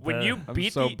out. when you I'm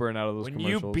beat so the burnt out of those when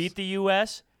you commercials. beat the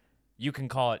U.S., you can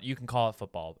call it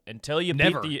football. Until you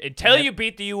Never. you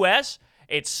beat the U.S.,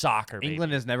 it's soccer. Baby.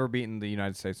 England has never beaten the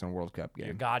United States in a World Cup game.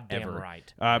 You're goddamn ever.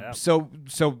 right. Yeah. So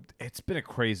it's been a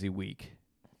crazy week,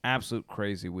 absolute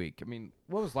crazy week. I mean,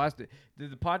 what was last? Did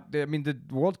the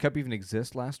World Cup even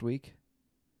exist last week?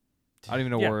 I don't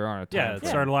even know Yeah. where we are on a time. Yeah, it frame.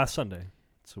 started last Sunday.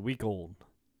 It's a week old.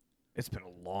 It's been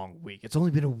a long week. It's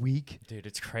only been a week. Dude,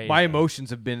 it's crazy. My emotions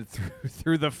have been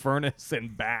through the furnace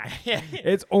and back.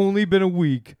 It's only been a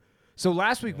week. So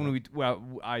last week when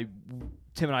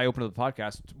Tim and I opened up the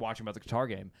podcast watching about the Qatar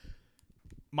game,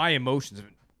 my emotions have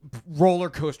been roller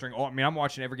coastering. I mean, I'm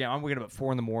watching every game. I'm waking up at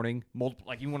 4 a.m.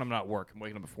 Even when I'm not at work, I'm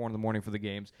waking up at 4 a.m. for the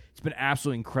games. It's been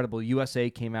absolutely incredible. USA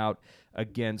came out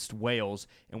against Wales,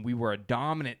 and we were a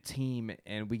dominant team,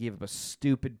 and we gave up a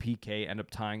stupid PK, ended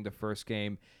up tying the first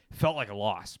game. Felt like a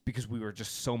loss because we were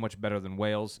just so much better than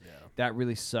Wales. Yeah. That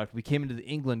really sucked. We came into the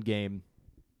England game.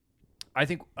 I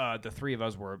think the three of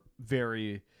us were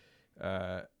very,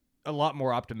 a lot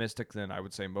more optimistic than I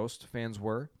would say most fans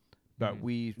were. But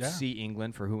we Yeah. see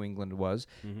England for who England was,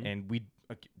 and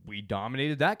we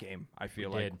dominated that game. I feel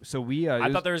We like did. so we.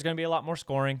 I thought there was going to be a lot more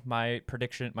scoring. My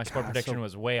score prediction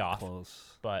was way off.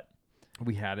 Close. But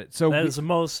we had it. So That we- is the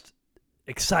most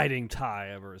exciting tie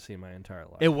I've ever seen in my entire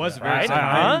life. it was Yeah. very Right? exciting.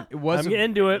 Uh-huh. It was. I'm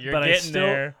into it, You're but I getting still,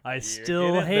 there. I You're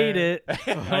still getting hate there. it.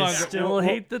 I still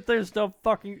hate that there's no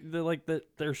fucking that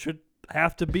there should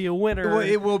have to be a winner.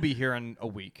 It will be here in a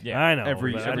week. Yeah. I know.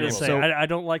 every- but every I'm just week. saying, So, I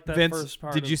don't like that Vince, first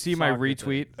part. did you of see my soccer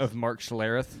retweet thing. of Mark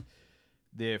Schlereth,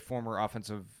 the former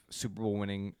offensive Super Bowl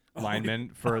winning lineman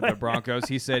for the Broncos?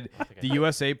 He said the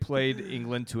USA played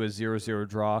England to a 0-0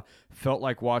 draw. Felt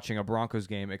like watching a Broncos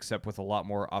game, except with a lot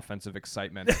more offensive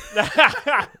excitement.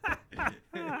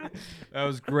 That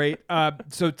was great.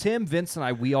 So Tim, Vince,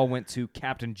 and we all went to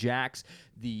Captain Jack's,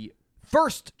 the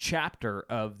first chapter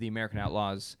of the American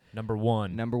Outlaws, number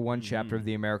one. number one chapter of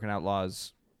the American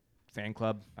Outlaws fan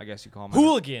club, I guess you call them.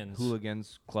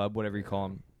 Hooligans Club, whatever you call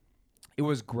them. It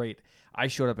was great. I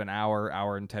showed up an hour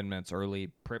and 10 minutes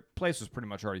early. Place was pretty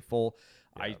much already full.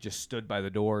 Yeah. I just stood by the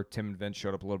door. Tim and Vince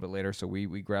showed up a little bit later, so we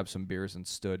grabbed some beers and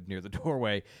stood near the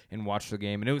doorway and watched the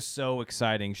game. And it was so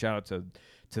exciting. Shout out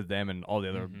to them and all the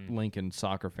other Lincoln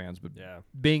soccer fans. But Yeah.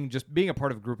 being a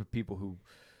part of a group of people who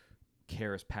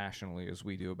care as passionately as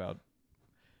we do about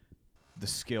the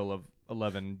skill of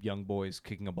 11 young boys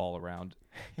kicking a ball around.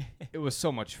 It was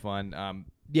so much fun.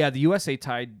 The USA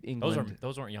tied England.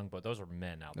 Those weren't young, but those were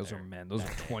men out Those there. are men. Those are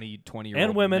 20-year-old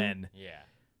And women. men. Yeah.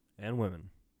 And women.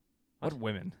 What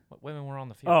women? What women were on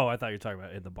the field? Oh, I thought you were talking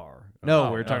about in the bar. No, Oh,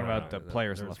 we were talking no, about no, the no,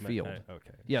 players on there's the men- field. Okay.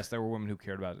 Yes, there were women who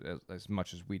cared about it as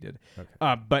much as we did.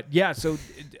 Okay. But yeah, so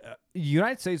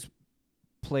United States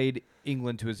played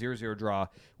England to a 0-0 draw,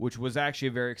 which was actually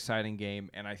a very exciting game.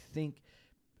 And I think,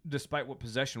 despite what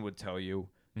possession would tell you,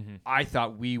 I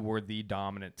thought we were the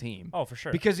dominant team. Oh, for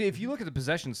sure. Because if you look at the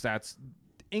possession stats,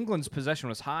 England's possession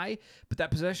was high, but that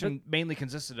possession mainly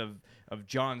consisted of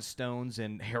John Stones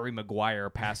and Harry Maguire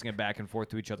passing it back and forth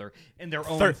to each other in their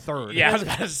own third. Yeah, I was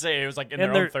about to say it was like in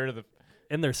And their own third of the.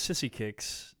 And their sissy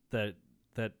kicks that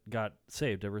got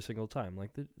saved every single time.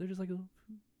 Like they're just like a, What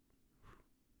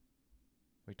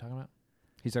are you talking about?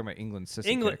 He's talking about England's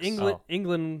sissy kicks.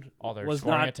 England All their was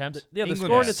scoring not attempts? Yeah, the England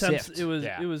scoring was attempts. sift. It was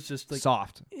Yeah. it was just like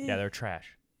Soft. Yeah, they're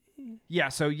trash. Yeah,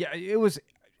 so it was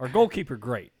our goalkeeper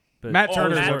great. But Matt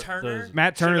Turner's Matt a- Turner.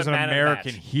 Matt Turner's an man of the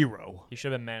American match. hero. He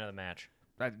should have been man of the match.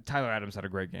 Tyler Adams had a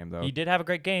great game though. He did have a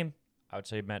great game. I would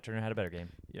say Matt Turner had a better game.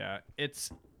 Yeah,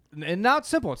 and now it's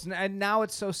simple. And now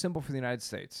it's so simple for the United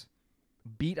States.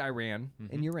 Beat Iran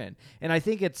and you're in. And I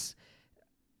think it's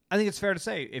fair to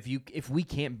say if we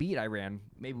can't beat Iran,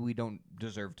 maybe we don't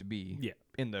deserve to be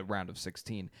in the round of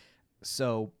 16.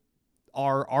 So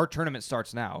our tournament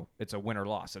starts now. It's a win or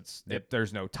loss.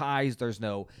 There's no ties. There's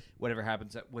no whatever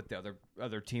happens with the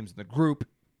other teams in the group.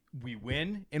 We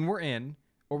win and we're in,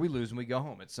 or we lose and we go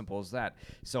home. It's simple as that.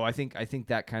 So I think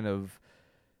that kind of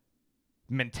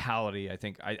mentality. I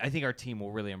think our team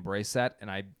will really embrace that, and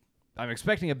I'm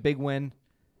expecting a big win.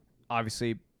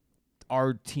 Obviously,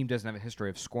 our team doesn't have a history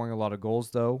of scoring a lot of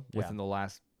goals though within the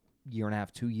last year and a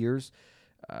half, 2 years.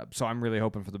 So I'm really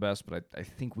hoping for the best, but I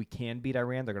think we can beat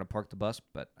Iran. They're going to park the bus,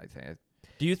 but I think.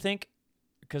 Do you think?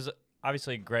 Because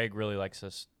obviously Greg really likes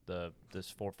this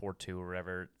 4-4-2 or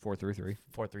whatever 4-3-3.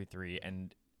 4-3-3,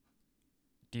 and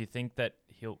do you think that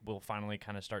we'll finally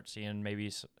kind of start seeing maybe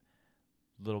a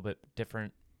little bit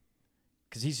different?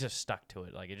 Because he's just stuck to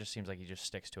it. Like it just seems like he just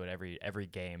sticks to it every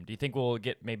game. Do you think we'll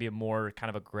get maybe a more kind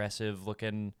of aggressive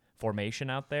looking formation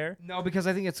out there? No, because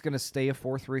I think it's going to stay a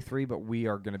 4-3-3, but we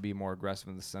are going to be more aggressive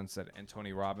in the sense that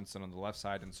Antonio Robinson on the left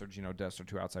side and Sergino Dest, our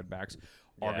two outside backs,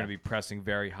 are going to be pressing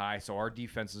very high. So our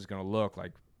defense is going to look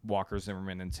like Walker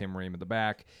Zimmerman and Tim Ream at the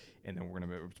back, and then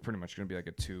it's pretty much going to be like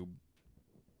a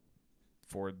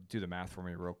 2-4. Do the math for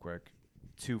me real quick.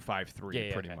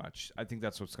 2-5-3, pretty much. I think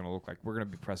that's what it's going to look like. We're going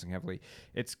to be pressing heavily.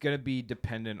 It's going to be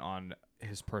dependent on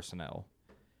his personnel.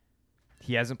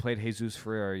 He hasn't played Jesus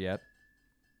Ferreira yet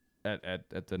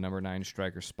at the number 9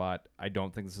 striker spot. I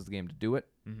don't think this is the game to do it.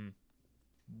 Mm-hmm.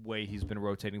 Way he's been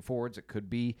rotating forwards, it could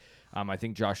be. I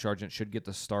think Josh Sargent should get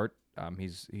the start.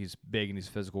 He's big and he's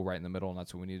physical right in the middle, and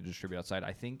that's what we need to distribute outside.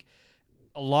 I think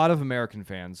a lot of American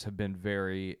fans have been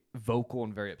very vocal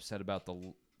and very upset about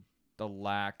the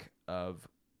lack of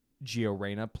Gio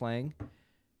Reyna playing,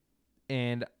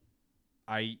 and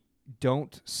I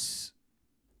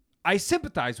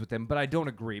sympathize with him, but I don't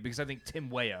agree because I think Tim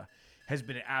Weah has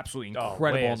been absolutely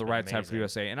incredible on the right side for the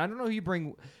USA, and I don't know who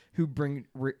bring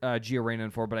Gio Reyna in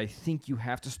for, but I think you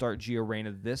have to start Gio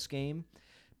Reyna this game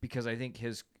because I think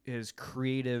his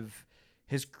creative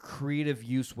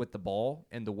use with the ball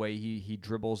and the way he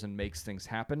dribbles and makes things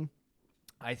happen,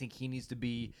 I think he needs to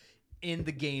be in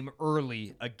the game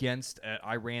early against an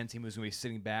Iran team who's going to be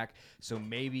sitting back. So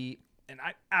maybe, and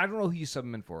I don't know who you sub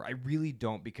him in for. I really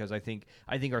don't, because I think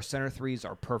our center threes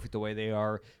are perfect the way they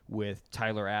are with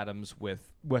Tyler Adams,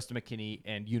 with Weston McKennie,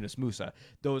 and Yunus Musa.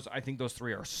 I think those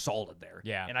three are solid there.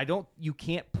 Yeah. And you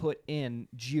can't put in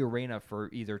Gio Reyna for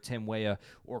either Tim Weah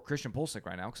or Christian Pulisic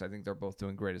right now because I think they're both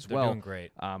doing great as well. They're doing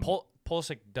great.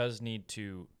 Pulisic does need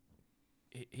to.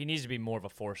 He needs to be more of a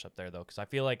force up there though, because I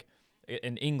feel like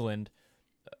in England,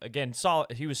 again,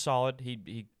 solid. He was solid.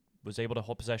 He was able to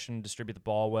hold possession, distribute the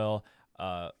ball well.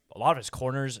 A lot of his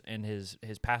corners and his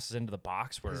passes into the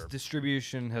box were. His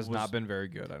distribution has not been very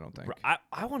good, I don't think.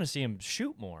 I want to see him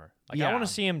shoot more. I want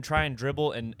to see him try and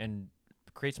dribble and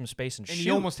create some space and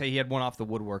shoot. He had one off the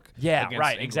woodwork. Yeah, against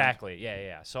right, England. exactly.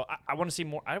 Yeah. So I want to see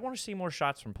more. I want to see more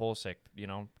shots from Pulisic. You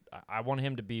know, I want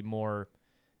him to be more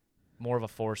of a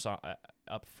force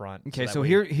up front. Okay, so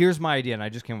here's my idea, and I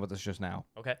just came up with this just now.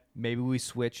 Okay. Maybe we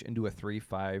switch and do a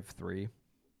 3-5-3.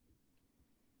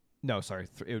 No, sorry,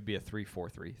 it would be a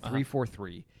 3-4-3.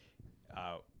 3-4-3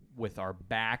 with our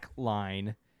back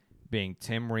line being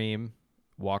Tim Ream,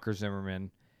 Walker Zimmerman,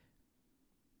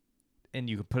 and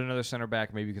you could put another center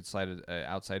back. Maybe you could slide an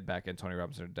outside back Antonio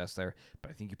Robinson or Dest there. But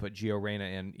I think you put Gio Reyna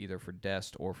in either for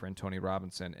Dest or for Antonio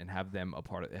Robinson and have him a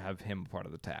part of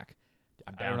the attack.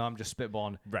 I don't know. I'm just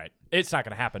spitballing. Right. It's not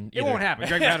going to happen. It won't happen.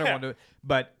 Greg Matter won't do it.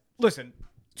 But listen,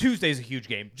 Tuesday's a huge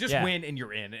game. Just win and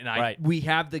you're in. And we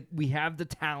have the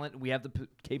talent. We have the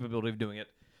capability of doing it.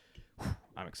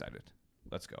 I'm excited.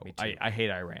 Let's go. Me too. I hate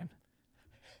Iran.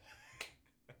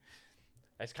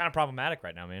 It's kind of problematic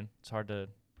right now, man. It's hard to.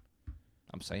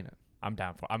 I'm saying it. I'm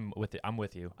down for. I'm with it. I'm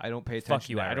with you. I don't pay attention. Fuck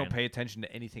you, I don't Iran. pay attention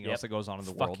to anything else that goes on in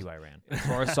the Fuck world. you, Iran. As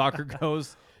far as soccer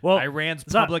goes, Well, Iran's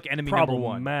it's not public enemy number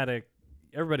one. problematic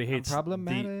everybody hates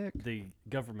problematic. the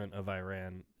government of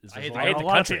Iran. Is I there's hate a the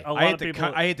lot of country. pe- a I lot hate of the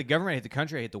people. I hate the government. I hate the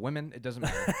country. I hate the women. It doesn't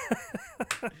matter.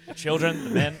 The children, the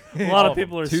men. A lot all of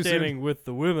people are Too soon. standing with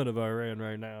the women of Iran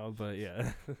right now, but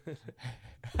yeah.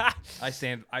 I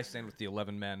stand with the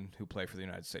 11 men who play for the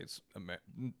United States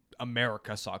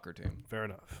America soccer team. Fair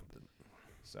enough.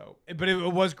 So, but it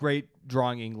was great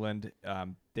drawing England.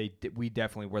 We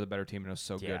definitely were the better team, and it was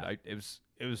so Yeah. good.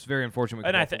 It was very unfortunate we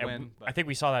And could not win. I think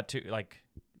we saw that too. Like,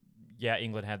 yeah,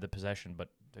 England had the possession, but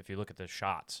if you look at the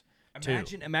shots, too.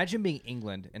 Imagine being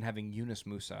England and having Yunus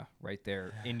Musa right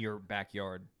there in your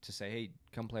backyard to say, "Hey,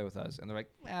 come play with us," and they're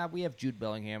like, "We have Jude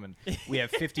Bellingham and we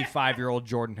have 55-year-old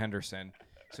Jordan Henderson."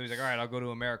 So he's like, "All right, I'll go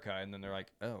to America," and then they're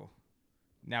like, "Oh."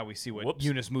 Now we see what Whoops.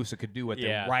 Yunus Musa could do at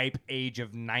Yeah. the ripe age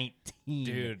of 19.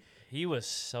 dude, he was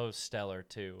so stellar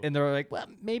too. And they're like, well,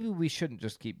 maybe we shouldn't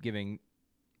just keep giving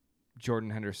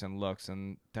Jordan Henderson looks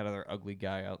and that other ugly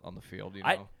guy out on the field, you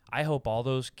know? I hope all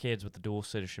those kids with the dual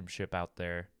citizenship out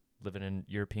there living in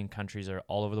European countries or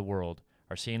all over the world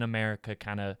are seeing America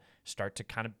kind of start to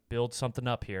kind of build something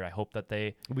up here. I hope that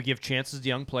they We give chances to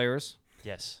young players.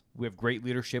 yes. We have great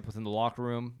leadership within the locker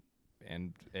room.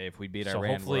 And if we beat So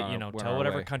Iran, hopefully, we're on tell our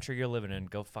whatever way. country you're living in,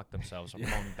 go fuck themselves. I'm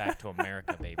going back to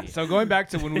America, baby. So going back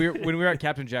to when we were at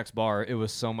Captain Jack's bar, it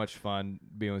was so much fun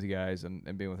being with you guys and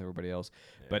being with everybody else.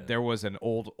 But there was an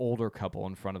older couple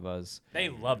in front of us. They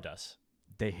loved us.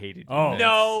 They hated you. Oh.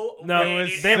 No, No, way, it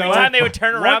was dude. so- Every time they would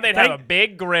turn What? around, they'd have They- a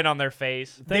big grin on their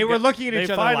face. They were looking at they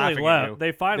each other finally laughing left. at you.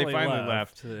 They finally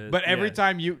left. left. But every Yeah.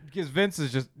 time because Vince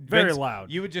is just Very Vince,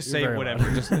 loud. You would just You're say very whatever,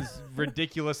 loud. just as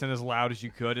ridiculous and as loud as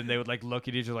you could, and they would like look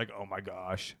at each other like, "Oh my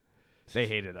gosh," they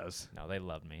hated us. No, they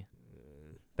loved me.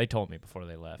 They told me before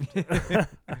they left.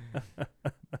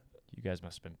 You guys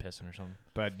must have been pissing or something.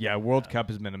 But yeah, World Cup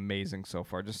has been amazing so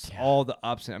far. Just Yeah. all the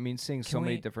ups. I mean, seeing so Can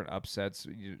many we- different upsets.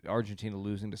 Argentina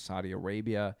losing to Saudi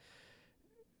Arabia.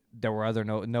 There were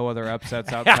no other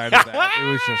upsets outside of that.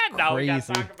 It was just No, we gotta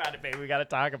crazy. talk about it, baby. We gotta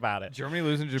talk about it. Germany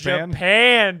losing to Japan.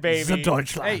 Japan, baby.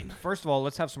 Hey, first of all,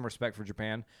 let's have some respect for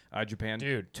Japan. Japan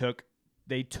Dude. took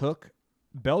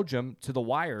Belgium to the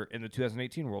wire in the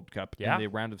 2018 World Cup Yeah. in the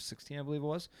round of 16, I believe it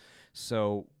was.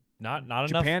 So Not enough.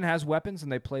 Japan has weapons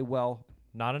and they play well.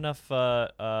 Not enough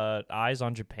eyes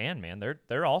on Japan, man.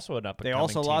 They're also an up. They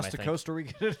also lost to Costa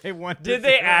Rica. They won. Did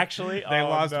they actually? They Oh,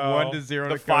 lost no. 1-0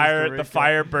 The to fire, Costa Rica. the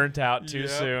fire burnt out too Yep,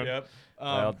 soon. Yep.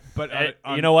 Well, But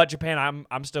you know what, Japan?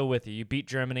 I'm still with you. You beat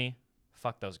Germany.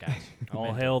 Fuck those guys.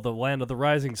 All hail the land of the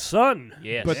rising sun.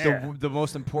 Yes. But the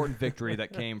most important victory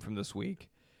that came from this week,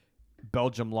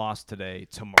 Belgium lost today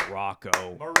to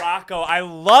Morocco. Morocco. I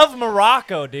love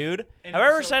Morocco, dude. And Have I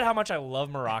ever so- said how much I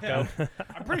love Morocco?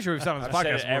 I'm pretty sure we've said on this I've said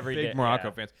podcast it we're every big day, Morocco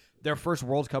yeah. fans. Their first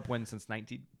World Cup win since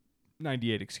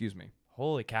 1998. Excuse me.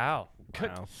 Holy cow.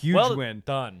 Wow. Huge well win.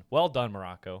 done. Well done,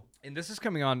 Morocco. And this is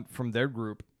coming on from their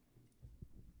group.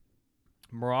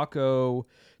 Morocco.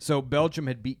 So Belgium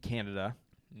had beat Canada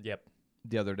Yep.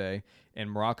 the other day, and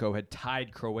Morocco had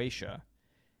tied Croatia.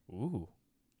 Ooh.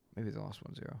 Maybe they lost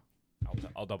 1-0.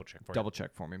 I'll double check for Double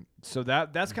check for me. So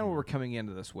that's kind of what we're coming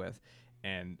into this with,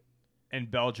 and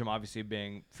Belgium obviously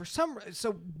being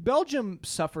so Belgium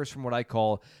suffers from what I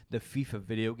call the FIFA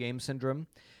video game syndrome.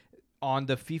 On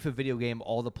the FIFA video game,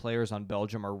 all the players on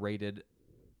Belgium are rated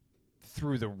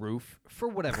through the roof for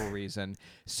whatever reason.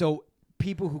 So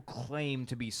people who claim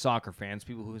to be soccer fans,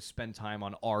 people who spend time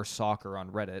on R Soccer on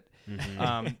Reddit,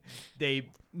 they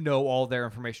know all their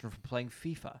information from playing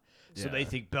FIFA. So Yeah. they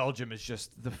think Belgium is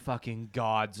just the fucking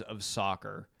gods of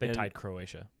soccer. They And- tied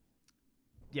Croatia.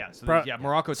 Yeah, so Pro-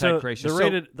 Morocco So tied Croatia.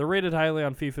 they're rated highly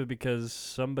on FIFA because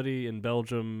somebody in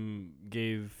Belgium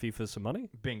gave FIFA some money.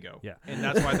 Bingo. Yeah. And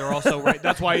that's why they're also right.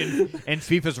 That's why in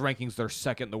FIFA's rankings they're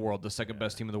second in the world, the second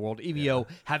best team in the world. EVO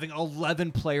having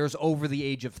 11 players over the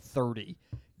age of 30.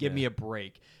 Give me a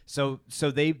break. So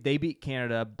they beat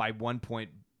Canada by 1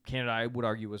 point. Canada, I would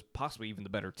argue, was possibly even the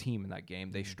better team in that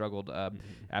game. They struggled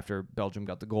after Belgium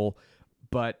got the goal.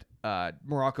 But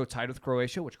Morocco tied with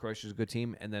Croatia, which Croatia is a good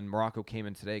team. And then Morocco came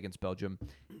in today against Belgium,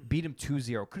 beat them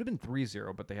 2-0. Could have been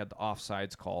 3-0, but they had the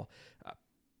offsides call.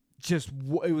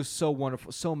 It was so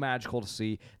wonderful, so magical to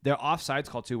see. Their offsides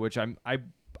call, too, which I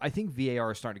think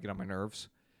VAR is starting to get on my nerves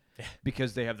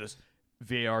because they have this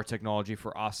VAR technology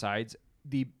for offsides.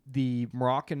 The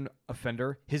Moroccan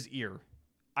offender, his ear.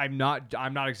 I'm not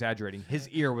exaggerating. His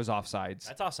ear was offsides.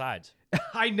 That's offsides.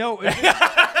 I know.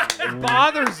 It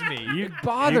bothers me. It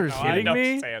bothers you me. kidding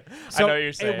me? So I know what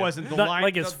you're saying. It wasn't the Not line.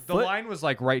 like his the foot? line was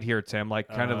like right here, Tim, like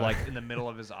kind of like in the middle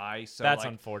of his eye. So That's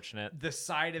like unfortunate. the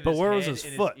side of But his where head was his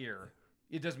and foot? his ear.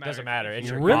 It doesn't matter. Doesn't matter. If It's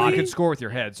you're- your Really? You body. can score with your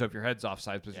head. So if your head's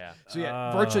offside, Yeah. so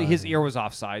virtually his ear was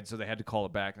offside, so they had to call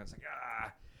it back. And it's like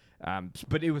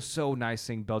but it was so nice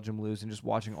seeing Belgium lose and just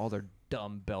watching all their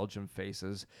dumb Belgian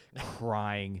faces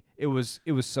crying. It was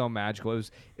so magical.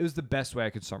 It was the best way I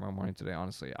could start my morning today.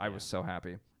 Honestly, I was so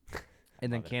happy.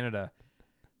 And then Love it.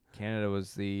 Canada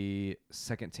was the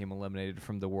second team eliminated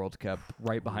from the World Cup,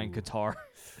 right behind Qatar,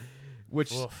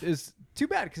 which Oof. is too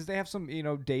bad because they have some.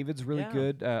 David's really Yeah.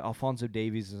 good. Alphonso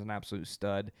Davies is an absolute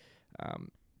stud.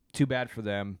 Too bad for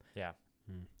them. Yeah.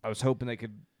 I was hoping they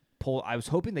could pull. I was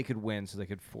hoping they could win so they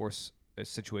could force a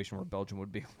situation where Belgium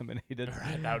would be eliminated.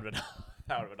 Right, that would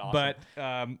have been awesome.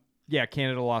 But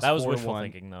Canada lost. that was 4-1. wishful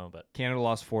thinking, though. But Canada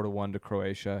lost 4-1 to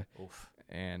Croatia, oof.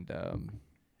 and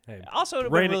Hey, Also, it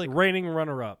would have been really reigning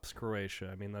runner-ups, Croatia.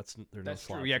 I mean, that's that's no true.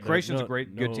 slouch. Yeah, They're Croatia's a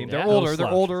good team. They're Yeah. no older. They're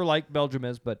slouches. older like Belgium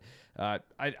is, but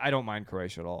I don't mind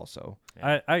Croatia at all. So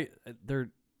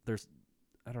There's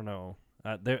I don't know.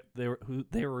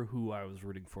 They were who I was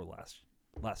rooting for last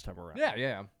time around.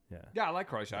 yeah. Yeah. I like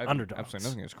Croatia. I have Underdogs. absolutely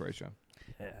nothing against Croatia.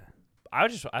 Yeah.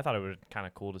 I thought it would kind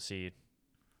of cool to see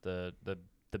the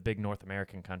big North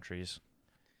American countries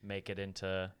make it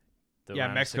into the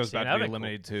round of Mexico's 16. about to That'd be be cool.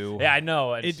 eliminated too. Yeah, I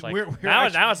know. It's It- like, we're now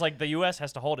actually- it's like the U.S.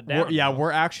 has to hold it down.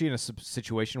 We're actually in a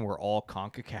situation where all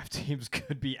CONCACAF teams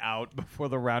could be out before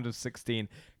the round of 16.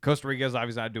 Costa Rica's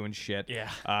obviously not doing shit.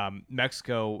 Yeah.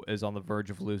 Mexico is on the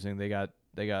verge of losing. They got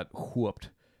whooped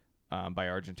by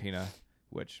Argentina,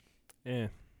 which Yeah.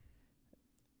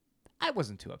 I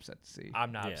wasn't too upset to see.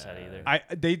 I'm not Yeah. upset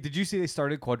either. Did you see they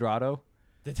started Cuadrado?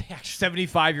 Did they actually?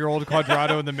 75-year-old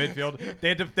Cuadrado in the midfield. They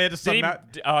had to sub him out.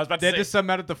 I was about They to had to say. sub him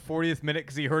out at the 40th minute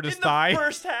because he hurt his In thigh. the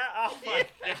first half. Oh my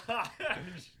god.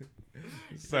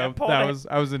 So Yeah, pulled that it. was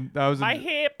I was in My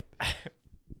hip.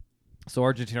 So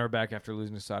Argentina are back after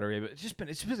losing to Saudi Arabia. It's been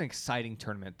an exciting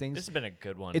tournament. This has been a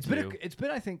good one. It's too. been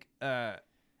I think And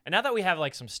now that we have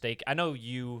like some stake, I know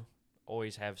you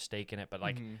always have stake in it, but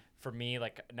like for me,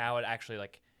 like now it actually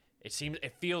like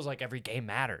it feels like every game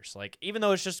matters. Like even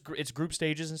though it's just it's group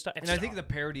stages and stuff. and I think the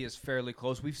parity is fairly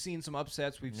close. We've seen some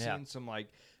upsets. We've Yeah. seen some like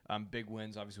big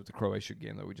wins, obviously with the Croatia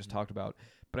game that we just talked about.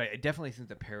 But I definitely think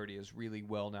the parity is really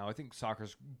well now. I think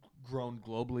soccer's grown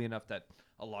globally enough that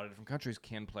a lot of different countries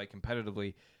can play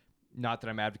competitively. Not that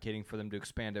I'm advocating for them to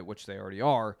expand it, which they already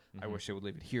are. I wish they would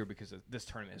leave it here because this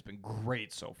tournament has been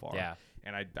great so far. Yeah.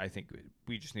 And I think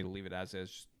we just need to leave it as is.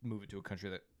 Just move it to a country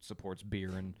that supports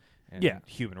beer and Yeah.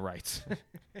 human rights.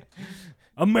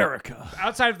 America.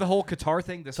 Outside of the whole Qatar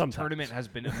thing, this Sometimes. tournament has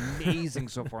been amazing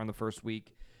so far in the first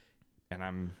week, and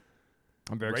I'm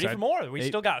very ready excited. for more. We Hey,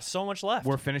 still got so much left.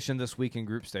 We're finishing this week in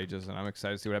group stages, and I'm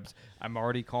excited to see what happens. I'm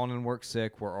already calling in work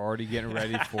sick. We're already getting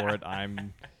ready for it.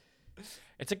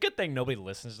 It's a good thing nobody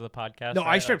listens to the podcast. No, I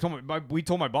right? straight up told we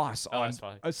told my boss Oh, on that's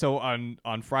fine. so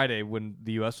on Friday when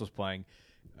the U.S. was playing.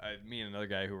 Me and another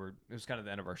guy it was kind of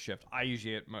the end of our shift. I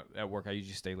usually at work. I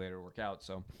usually stay later to work out.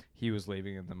 So he was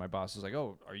leaving, and then my boss was like,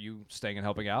 "Oh, are you staying and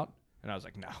helping out?" And I was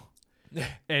like, "No."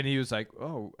 And he was like,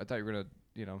 "Oh, I thought you were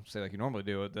gonna say like you normally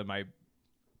do." Then my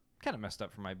kind of messed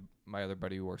up for my other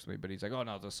buddy who works with me, but he's like, "Oh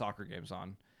no, the soccer game's on,"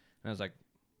 and I was like,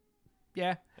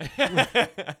 "Yeah,"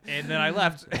 and then I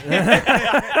left.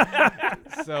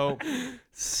 So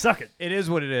Suck it. it is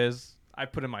what it is. I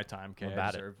put in my time. Okay, I'm I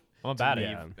about it. deserve I'm to about it.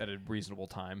 leave Yeah. at a reasonable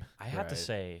time. I have to Right.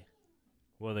 say,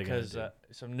 What are they going to because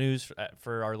do? some news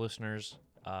for our listeners.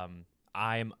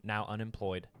 I'm now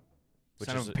unemployed.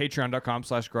 Send them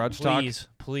patreon.com/garage talk.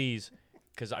 Please,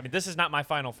 because I mean this is not my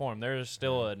final form. There is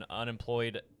still an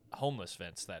unemployed homeless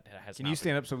Vince that has. Can not you been-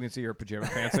 stand up so we can see your pajama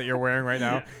pants that you're wearing right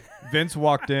now? Vince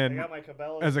walked in my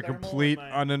Cabela's as a thermal complete and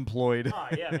my- unemployed. Oh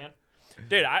yeah, man.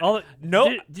 Dude,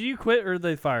 Did you quit or did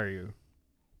they fire you?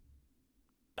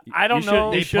 I don't You should-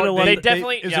 know. you should have let They them-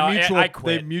 definitely. It's yeah, a mutual. I They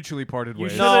quit. mutually parted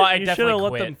ways. No, I you definitely have let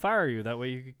quit. them fire you. That way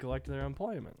you could collect their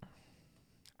employment.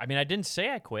 I mean, I didn't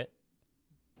say I quit.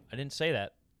 I didn't say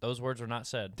that. Those words were not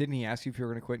said. Didn't he ask you if you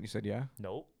were going to quit and you said yeah?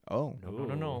 Nope. Oh.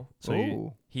 No. So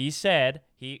you, He said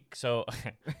so.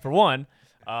 For one,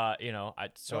 I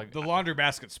The laundry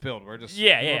basket spilled. We're just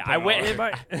yeah. I went.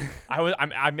 Everybody-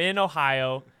 I'm in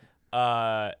Ohio.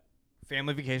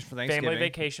 Family vacation for Thanksgiving. Family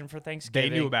vacation for They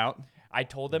Thanksgiving. knew about. I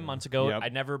told them months ago. Yep. I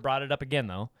never brought it up again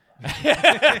though.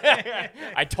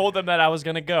 I told them that I was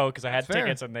gonna go because I had That's fair.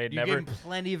 tickets and they You never. gave him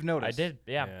plenty of notice. I did,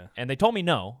 yeah. Yeah. And they told me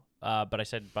no, but I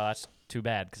said, "Well, that's too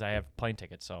bad because I have plane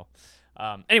tickets." So,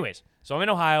 anyways, so I'm in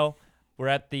Ohio. We're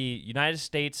at the United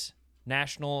States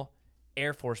National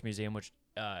Air Force Museum, which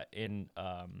in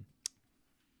oh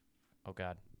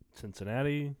god,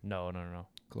 Cincinnati, no.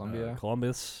 Columbia,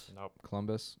 Columbus, Nope.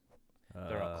 Columbus,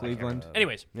 They're all- Cleveland.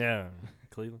 Anyways, yeah,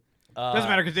 Cleveland. Doesn't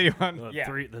matter. Continue on. Yeah,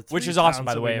 the which three is awesome, towns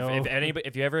by the that we way. know.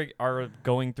 If you ever are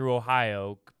going through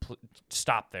Ohio,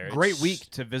 stop there. Great It's- week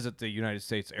to visit the United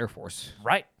States Air Force.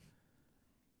 right?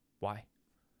 Why?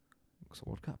 It's a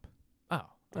World Cup. Oh,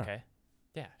 okay.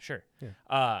 Yeah, sure.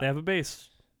 Yeah. They have a base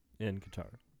in Qatar.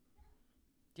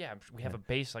 Yeah, we have a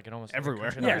base like in almost Everywhere.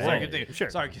 Every country in the Yeah, world. yeah, continue. sure.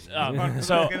 Sorry.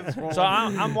 So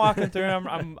I'm walking through.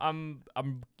 I'm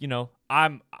you know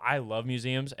I love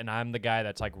museums, and I'm the guy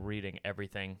that's like reading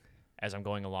everything as I'm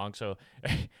going along. So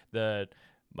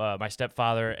my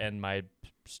stepfather and my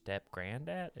step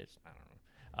granddad is I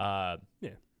don't know.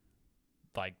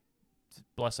 Like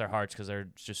bless their hearts because they're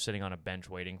just sitting on a bench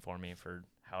waiting for me for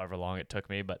however long it took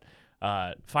me. But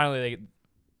finally,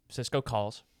 Cisco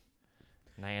calls.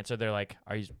 And I answered. They're like,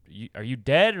 "Are you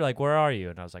dead? Or like, where are you?"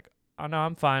 And I was like, "Oh no,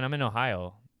 I'm fine. I'm in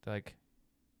Ohio." They're like,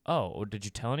 "Oh, well, did you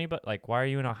tell anybody? Like, why are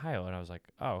you in Ohio?" And I was like,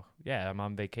 "Oh, yeah, I'm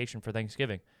on vacation for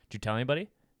Thanksgiving." "Did you tell anybody?"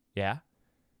 "Yeah."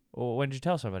 "Well, when did you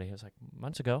tell somebody?" I was like,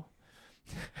 "Months ago."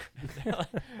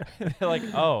 they're like,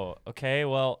 "Oh, okay.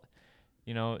 Well,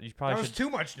 you know, you probably That was should." too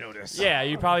much notice. Yeah,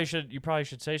 you probably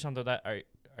should say something. That are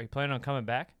you planning on coming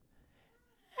back?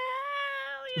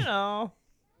 You know.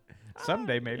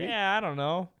 Someday, maybe. Yeah, I don't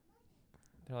know.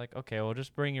 They're like, okay, well,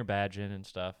 just bring your badge in and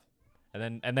stuff.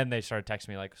 And then they started texting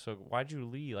me like, so why'd you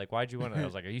leave? Like, why'd you want to? I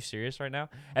was like, are you serious right now?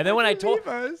 And then when I told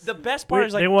the best part Wait,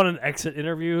 is like, they want an exit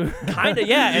interview. kind of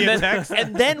yeah. Via And then text?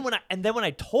 and then when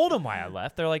I told them why I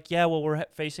left, they're like, yeah, well, we're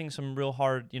facing some real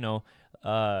hard,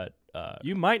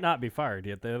 You might not be fired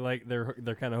yet.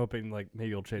 They're kind of hoping like maybe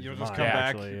you'll change You'll your just mind. come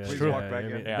back. Actually, Please True. walk back I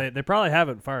in. mean, Yeah. they probably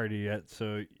haven't fired you yet,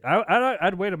 so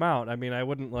I'd wait them out. I mean, I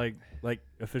wouldn't like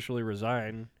officially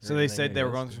resign. So or they anything, said I they were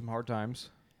guess. going through some hard times.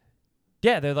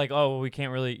 yeah, they're like, oh, well, we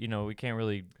can't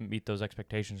really meet those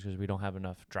expectations because we don't have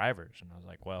enough drivers. And I was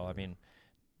like, well, I mean,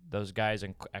 those guys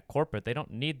at corporate, they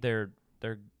don't need their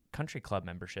country club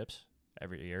memberships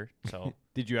every year. So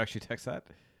Did you actually text that?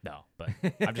 no, but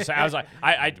I'm just saying, I was like,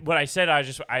 what I said,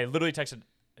 I literally texted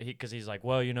because he's like,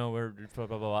 well, you know, we're blah,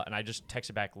 blah, blah, and I just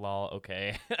texted back, lol,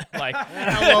 okay. Like,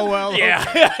 LOL.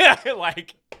 yeah.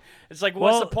 Like, it's like,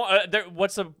 what's Well,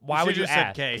 the point? Why would you just said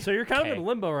ask? K. So you're kind of Okay. in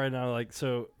limbo right now. Like,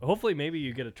 so hopefully maybe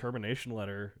you get a termination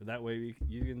letter. That way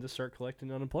you can just start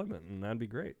collecting unemployment, and that'd be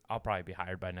great. I'll probably be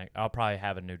hired by next. I'll probably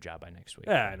have a new job by next week.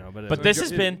 Yeah, I know, But this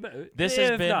has been- this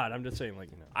has if been- not. I'm just saying, like,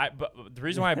 But the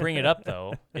reason why I bring it up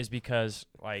though is because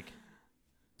like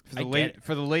For I the get it.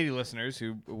 for the lady listeners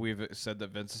who we've said that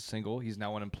Vince is single, he's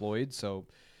now unemployed, so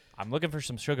I'm looking for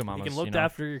some sugar mamas. you can look know?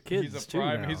 after your kids too.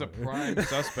 now. prime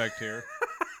suspect here.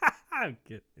 I'm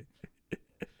kidding.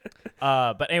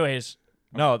 But anyways,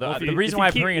 no. Well, if The you- reason if why you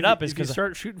I keep- bring it if up you- is if you because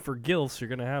start shooting for gilfs, you're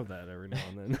gonna have that every now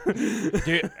and then.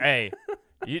 dude, hey,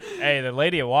 the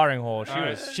lady at Watering Hole,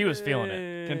 she was feeling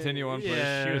it. Continue on, please.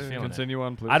 Yeah. She was feeling it. Continue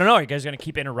on, please. I don't know. Are you guys gonna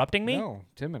keep interrupting me? No,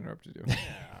 Tim interrupted you.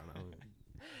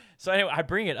 So anyway, I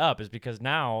bring it up is because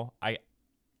now I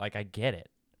get it.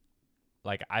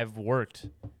 Like I've worked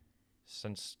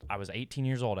since I was 18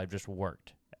 years old. I've just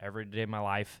worked every day of my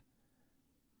life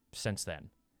since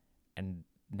then, and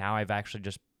now I've actually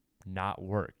just not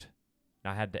worked,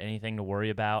 not had anything to worry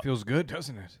about. Feels good,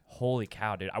 doesn't it? Holy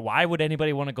cow, dude! Why would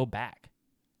anybody want to go back?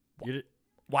 You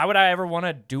Why would I ever want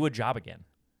to do a job again?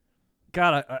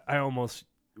 God, I almost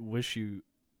wish you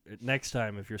next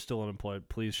time if you're still unemployed,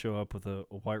 please show up with a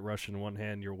White Russian in one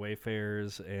hand, your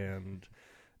Wayfarers, and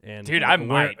Dude, I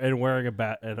might. and wearing a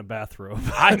bathrobe.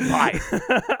 I might.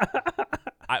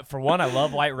 For one, I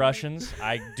love White Russians.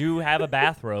 I do have a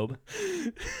bathrobe.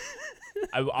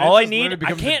 All I need, I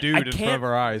becomes can't. a dude I in front can't. of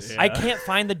our eyes. I can't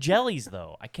find the jellies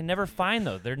though. I can never find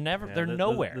those. They're never. Yeah, they're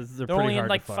nowhere. they're They're pretty only in hard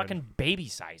to like find. fucking baby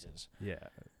sizes. Yeah.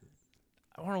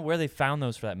 I don't know where they found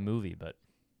those for that movie, but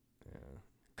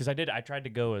because I tried to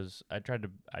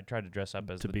dress up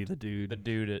as To be the dude. the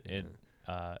dude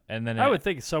and then I would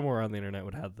think somewhere on the internet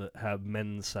would have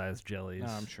men's sized jellies.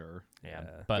 I'm sure. yeah,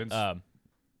 Yeah. but Vince-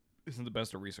 Isn't the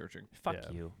best at researching. fuck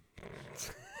Yeah. you.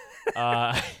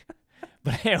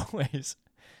 But anyways,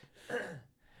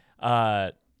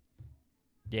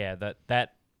 yeah,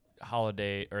 that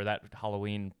holiday or that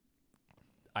Halloween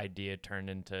idea turned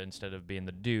into, instead of being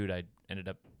the dude, I ended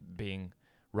up being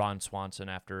Ron Swanson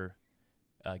after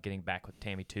getting back with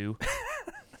Tammy 2.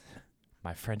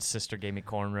 My friend's sister gave me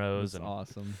cornrows, and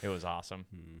awesome. it was awesome.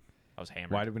 Hmm. I was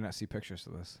hammered. Why did we not see pictures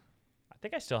of this? I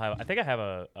think I have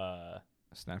a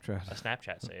Snapchat.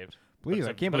 Snapchat saved. Please, it's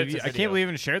I a- can't but believe it's you, a I can't video. believe you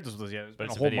even shared this with us yet. It's But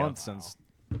been it's a a whole video. month since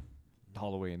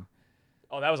Halloween.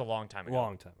 Oh, that was a long time ago.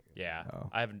 Long time ago. Yeah, Oh.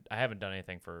 I haven't done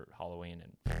anything for Halloween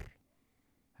and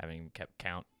haven't even kept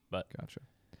count. But Gotcha.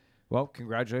 Well,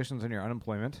 congratulations on your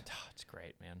unemployment. it's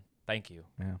great, man. Thank you.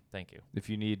 Yeah. Thank you. If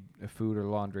you need food or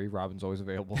laundry, Robin's always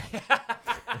available.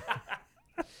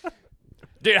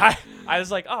 Dude, I was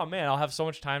like, oh man, I'll have so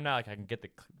much time now. Like I can get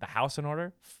the house in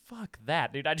order. Fuck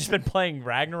that, dude. I just been playing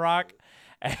Ragnarok,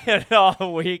 and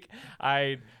all week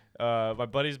my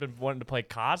buddy's been wanting to play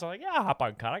COD. I'm like, yeah, I'll hop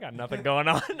on COD. I got nothing going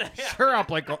on. Sure, I'll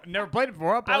play. Never played it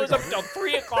before. I was up till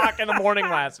 3 o'clock in the morning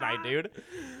last night, dude.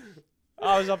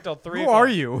 I was up till 3. Who are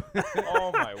you?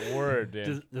 Oh my word,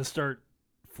 dude. Just start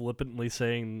flippantly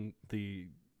saying the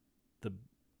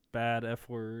bad F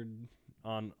word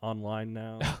online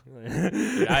now. Dude,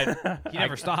 He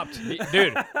never stopped.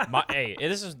 Dude, hey,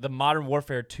 this is the Modern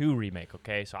Warfare 2 remake,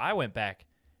 okay? So I went back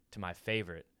to my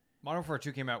favorite. Modern Warfare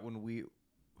 2 came out when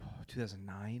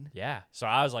 2009. Yeah. So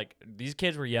I was like, these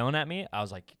kids were yelling at me. I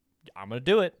was like, I'm gonna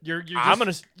do it. Your I'm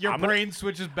brain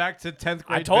switches back to 10th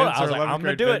grade. I told Vince her, I was or like, 11th I'm gonna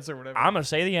grade do Vince it. or whatever. I'm gonna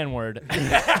say the N-word.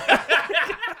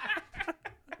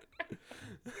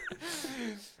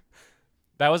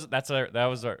 That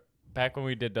was our back when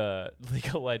we did League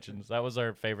of Legends. That was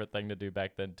our favorite thing to do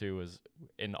back then too. Was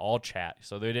in all chat.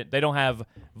 So they don't have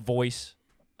voice.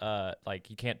 Like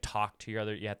you can't talk to your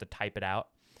other. You have to type it out.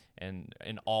 And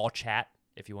in all chat,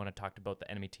 if you want to talk to both the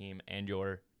enemy team and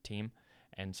your team.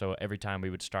 And so every time we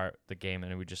would start the game,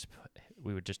 and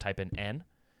we would just type in N,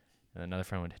 and another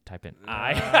friend would type in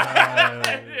I,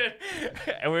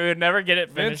 and we would never get it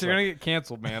finished. Vince, you're gonna get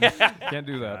canceled, man. Can't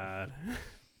do that.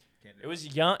 It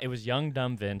was young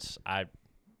dumb Vince.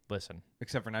 Listen.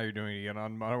 Except for now, you're doing it again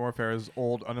on Modern Warfare's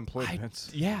old unemployed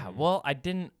Vince. Yeah. Well, I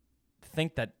didn't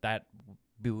think that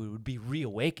would be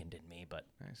reawakened in me, but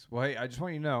Nice. Well, hey, I just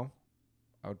want you to know,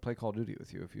 I would play Call of Duty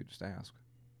with you if you just ask.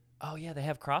 oh yeah, they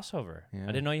have crossover. Yeah. I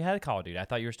didn't know you had a Call of Duty. I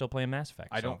thought you were still playing Mass Effect.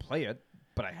 I so. don't play it,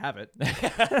 but I have it.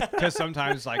 Because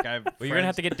sometimes, like, I have Well, you're gonna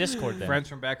have to get Discord then. friends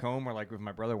from back home, or like if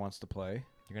my brother wants to play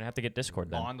You're gonna have to get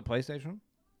Discord then. on the PlayStation.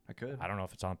 I could. I don't know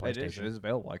if it's on PlayStation. It is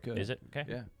available. I could. Is it? Okay.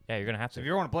 Yeah. Yeah, you're gonna have So to. if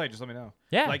you ever want to play, just let me know.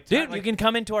 Yeah, like, dude, like- you can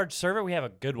come into our server. We have a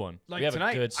good one. Like we have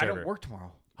tonight, a good I server. don't work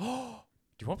tomorrow.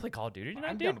 Do you want to play Call of Duty tonight,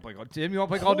 I'm dude? down to play Call. Tim, you want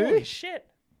to play Call of Duty? Holy shit!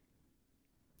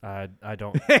 I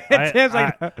don't. Tim's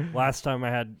like, last time I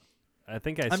had, I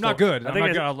think I. I'm still, not good. I I'm think not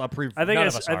I, good. I'll pre- I think None I,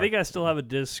 of us are. think I still have a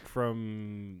disc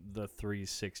from the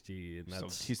 360, and So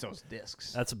that's he sells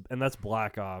discs. that's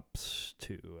Black Ops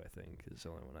 2. I think is the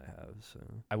only one I have. So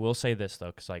I will say this though,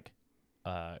 because like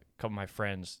a couple of my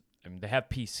friends, I mean, they have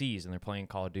PCs and they're playing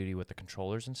Call of Duty with the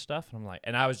controllers and stuff, and I'm like,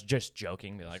 and I was just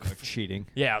joking, be like, cheating.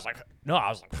 yeah, I was like, no, I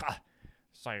was like,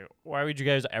 it's like, why would you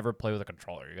guys ever play with a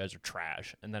controller? You guys are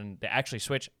trash. And then they actually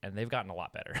switch, and they've gotten a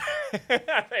lot better.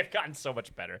 They've gotten so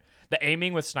much better. The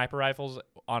aiming with sniper rifles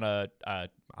on a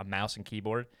mouse and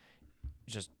keyboard,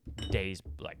 just days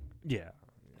like yeah,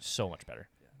 so much better.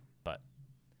 But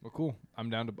Well, cool. I'm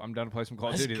down to play some Call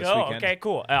of let's Duty go. this weekend. Okay,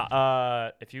 cool.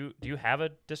 Do you have a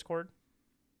Discord?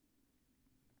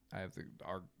 I have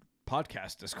our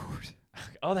podcast Discord.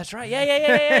 Oh, that's right.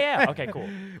 Yeah. Okay, cool.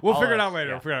 We'll I'll, figure it out later.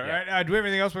 yeah, We'll figure it out. yeah. All right, do we have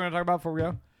anything else we're going to talk about before we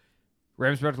go?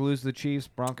 Rams about to lose to the Chiefs.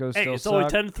 Broncos hey, still it's suck. only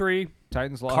 10-3.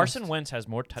 Titans lost. Carson Wentz has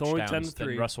more only touchdowns than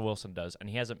 10-3. Russell Wilson does, and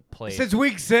he hasn't played Since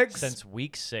week 6. since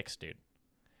week 6, dude.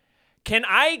 Can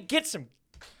I get some?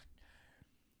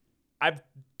 I'm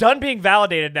done being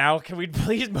validated now. Can we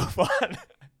please move on?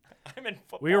 I'm in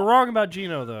football. We were wrong about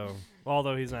Geno though,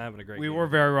 although he's not having a great. We game. were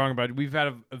very wrong about it. We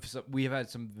have had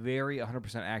some very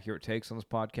 100% accurate takes on this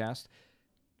podcast.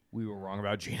 We were wrong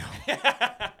about Geno.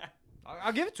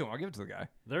 I'll give it to him. I'll give it to the guy.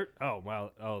 Oh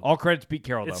wow. Oh, All credit to Pete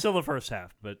Carroll, though. it's still the first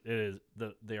half, but it is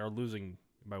they are losing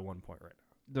by 1 point right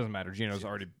Doesn't matter. Geno's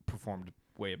already performed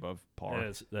way above now.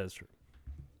 par. That is true.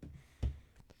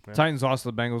 Yeah. Titans lost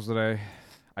to the Bengals today.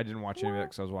 I didn't watch any of it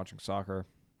because I was watching soccer.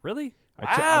 Really?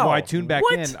 I tuned back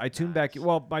What? in. I tuned back.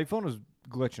 Well, my phone was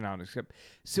glitching out.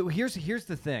 So here's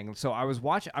the thing. So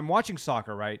I'm watching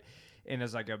soccer, right? And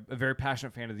as like a very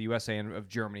passionate fan of the USA and of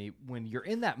Germany, when you're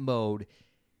in that mode,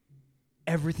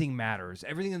 everything matters.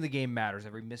 Everything in the game matters.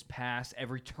 Every missed pass,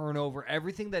 every turnover,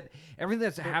 everything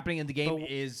that's happening in the game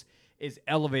is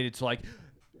elevated to like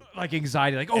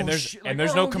anxiety. Like, oh, and there's shit. and Like,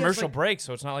 there's oh, no yes, commercial like, break,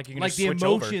 so it's not like you can like just the switch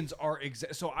over. emotions are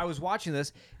so I was watching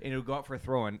this and it would go out for a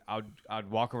throw and I'd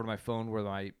walk over to my phone where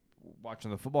I watching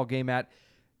the football game at.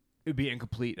 It would be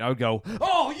incomplete and I would go,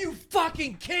 oh, you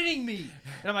fucking kidding me?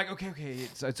 And I'm like, okay,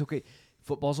 it's okay.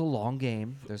 Football's a long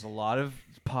game. There's a lot of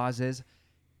pauses.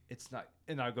 It's not,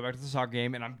 and I'd go back to the soccer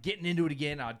game and I'm getting into it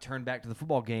again. I'd turn back to the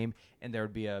football game and there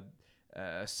would be a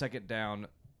second down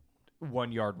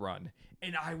 1 yard run.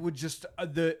 And I would just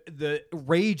the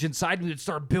rage inside me would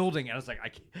start building, and I was like,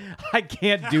 I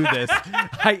can't do this.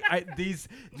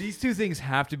 These two things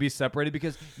have to be separated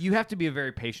because you have to be a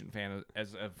very patient fan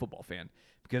as a football fan,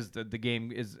 because the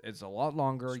game is a lot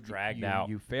longer. It's dragged you, out.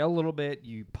 You fail a little bit.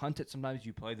 You punt it sometimes.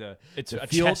 You play the It's the a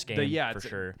field, chess game for it's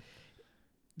sure.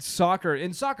 Soccer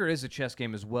is a chess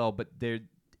game as well, but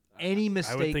any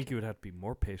mistake. I would think you would have to be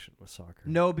more patient with soccer.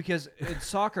 No, because it's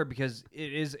soccer because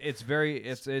it's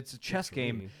a chess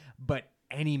game, but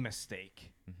any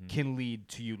mistake can lead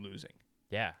to you losing.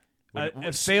 Yeah.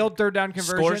 A failed third down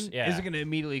conversion scores, yeah. isn't going to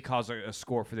immediately cause a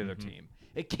score for the other team.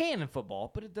 It can in football,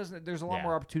 but it doesn't. There's a lot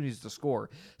more opportunities to score.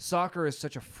 Soccer is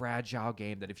such a fragile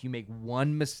game that if you make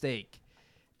one mistake,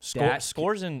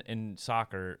 scores in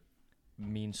soccer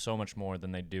mean so much more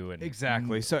than they do in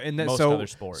exactly. most other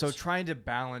sports. So trying to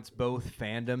balance both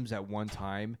fandoms at one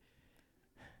time,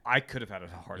 I could have had a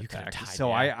heart attack.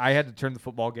 So I had to turn the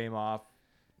football game off.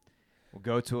 We'll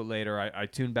go to it later. I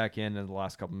tuned back in the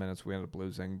last couple minutes. We ended up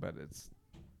losing, but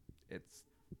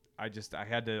I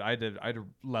had to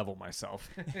level myself.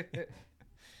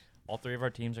 All three of our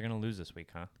teams are going to lose this week,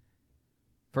 huh?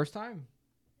 First time.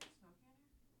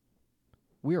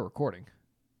 We are recording.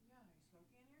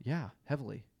 Yeah,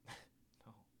 heavily.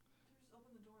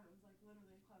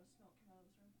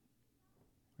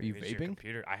 Are you Maybe it's your vaping?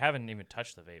 computer. I haven't even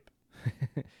touched the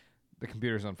vape. The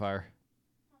computer's on fire.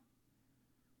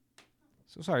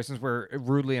 So sorry, since we're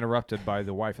rudely interrupted by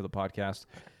the wife of the podcast.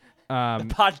 The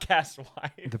podcast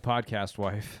wife. The podcast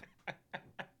wife.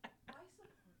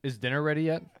 Is dinner ready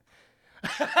yet? No.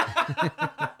 That's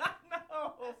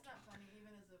not funny,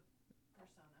 even as a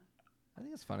persona. I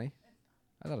think it's funny.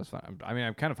 I thought it was fun.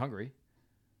 I'm kind of hungry.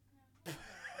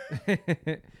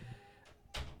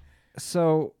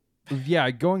 So, yeah,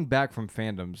 going back from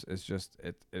fandoms is just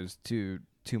it was too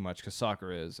much because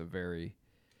soccer is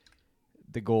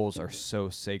the goals are so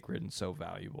sacred and so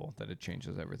valuable that it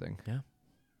changes everything. Yeah.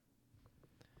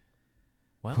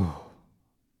 Well,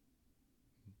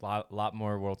 lot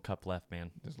more World Cup left,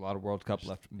 man. There's a lot of World Cup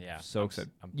left. Yeah, So I'm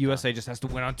excited. done. USA just has to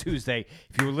win on Tuesday.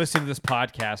 If you were listening to this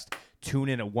podcast, tune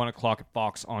in at 1:00 at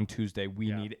Fox on Tuesday.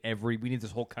 We need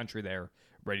this whole country there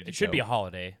ready to go. It should be a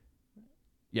holiday,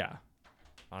 Yeah.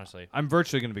 honestly. I'm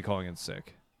virtually going to be calling in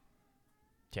sick.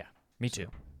 Yeah, me too.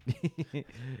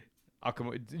 I'll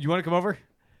come. You want to come over?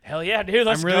 Hell yeah, dude.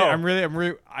 Let's go. I'm really.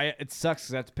 It sucks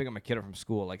because I have to pick up my kid up from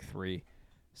school at like 3.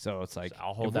 So it's like So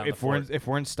I'll hold if, down if the we're fort. if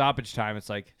we're in stoppage time, it's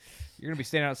like you're gonna be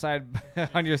standing outside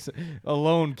on your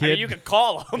alone, I mean, kid. you can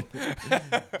call them.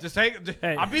 just take.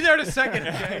 Hey. I'll be there in a second.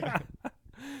 Okay?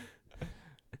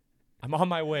 I'm on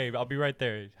my way. I'll be right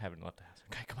there. Haven't left the house.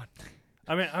 Okay, come on.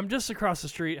 I mean, I'm just across the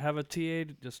street. Have a TA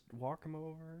to just walk him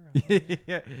over.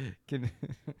 Yeah.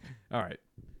 All right.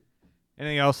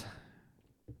 Anything else?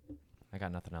 I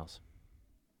got nothing else.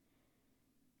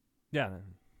 Yeah.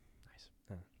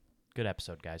 Good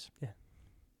episode, guys. Yeah.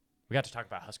 We got to talk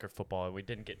about Husker football, and we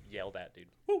didn't get yelled at, dude.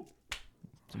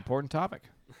 It's an important topic.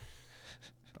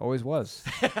 Always was.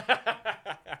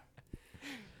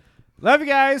 Love you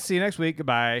guys. See you next week.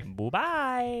 Goodbye.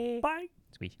 Bye. Bye.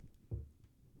 Sweet.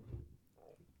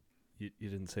 You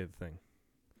didn't say the thing.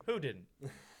 Who didn't?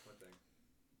 What thing?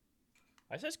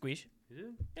 I said squeeze. You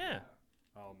did? Yeah.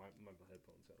 Oh, my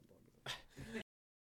headphones got a bug.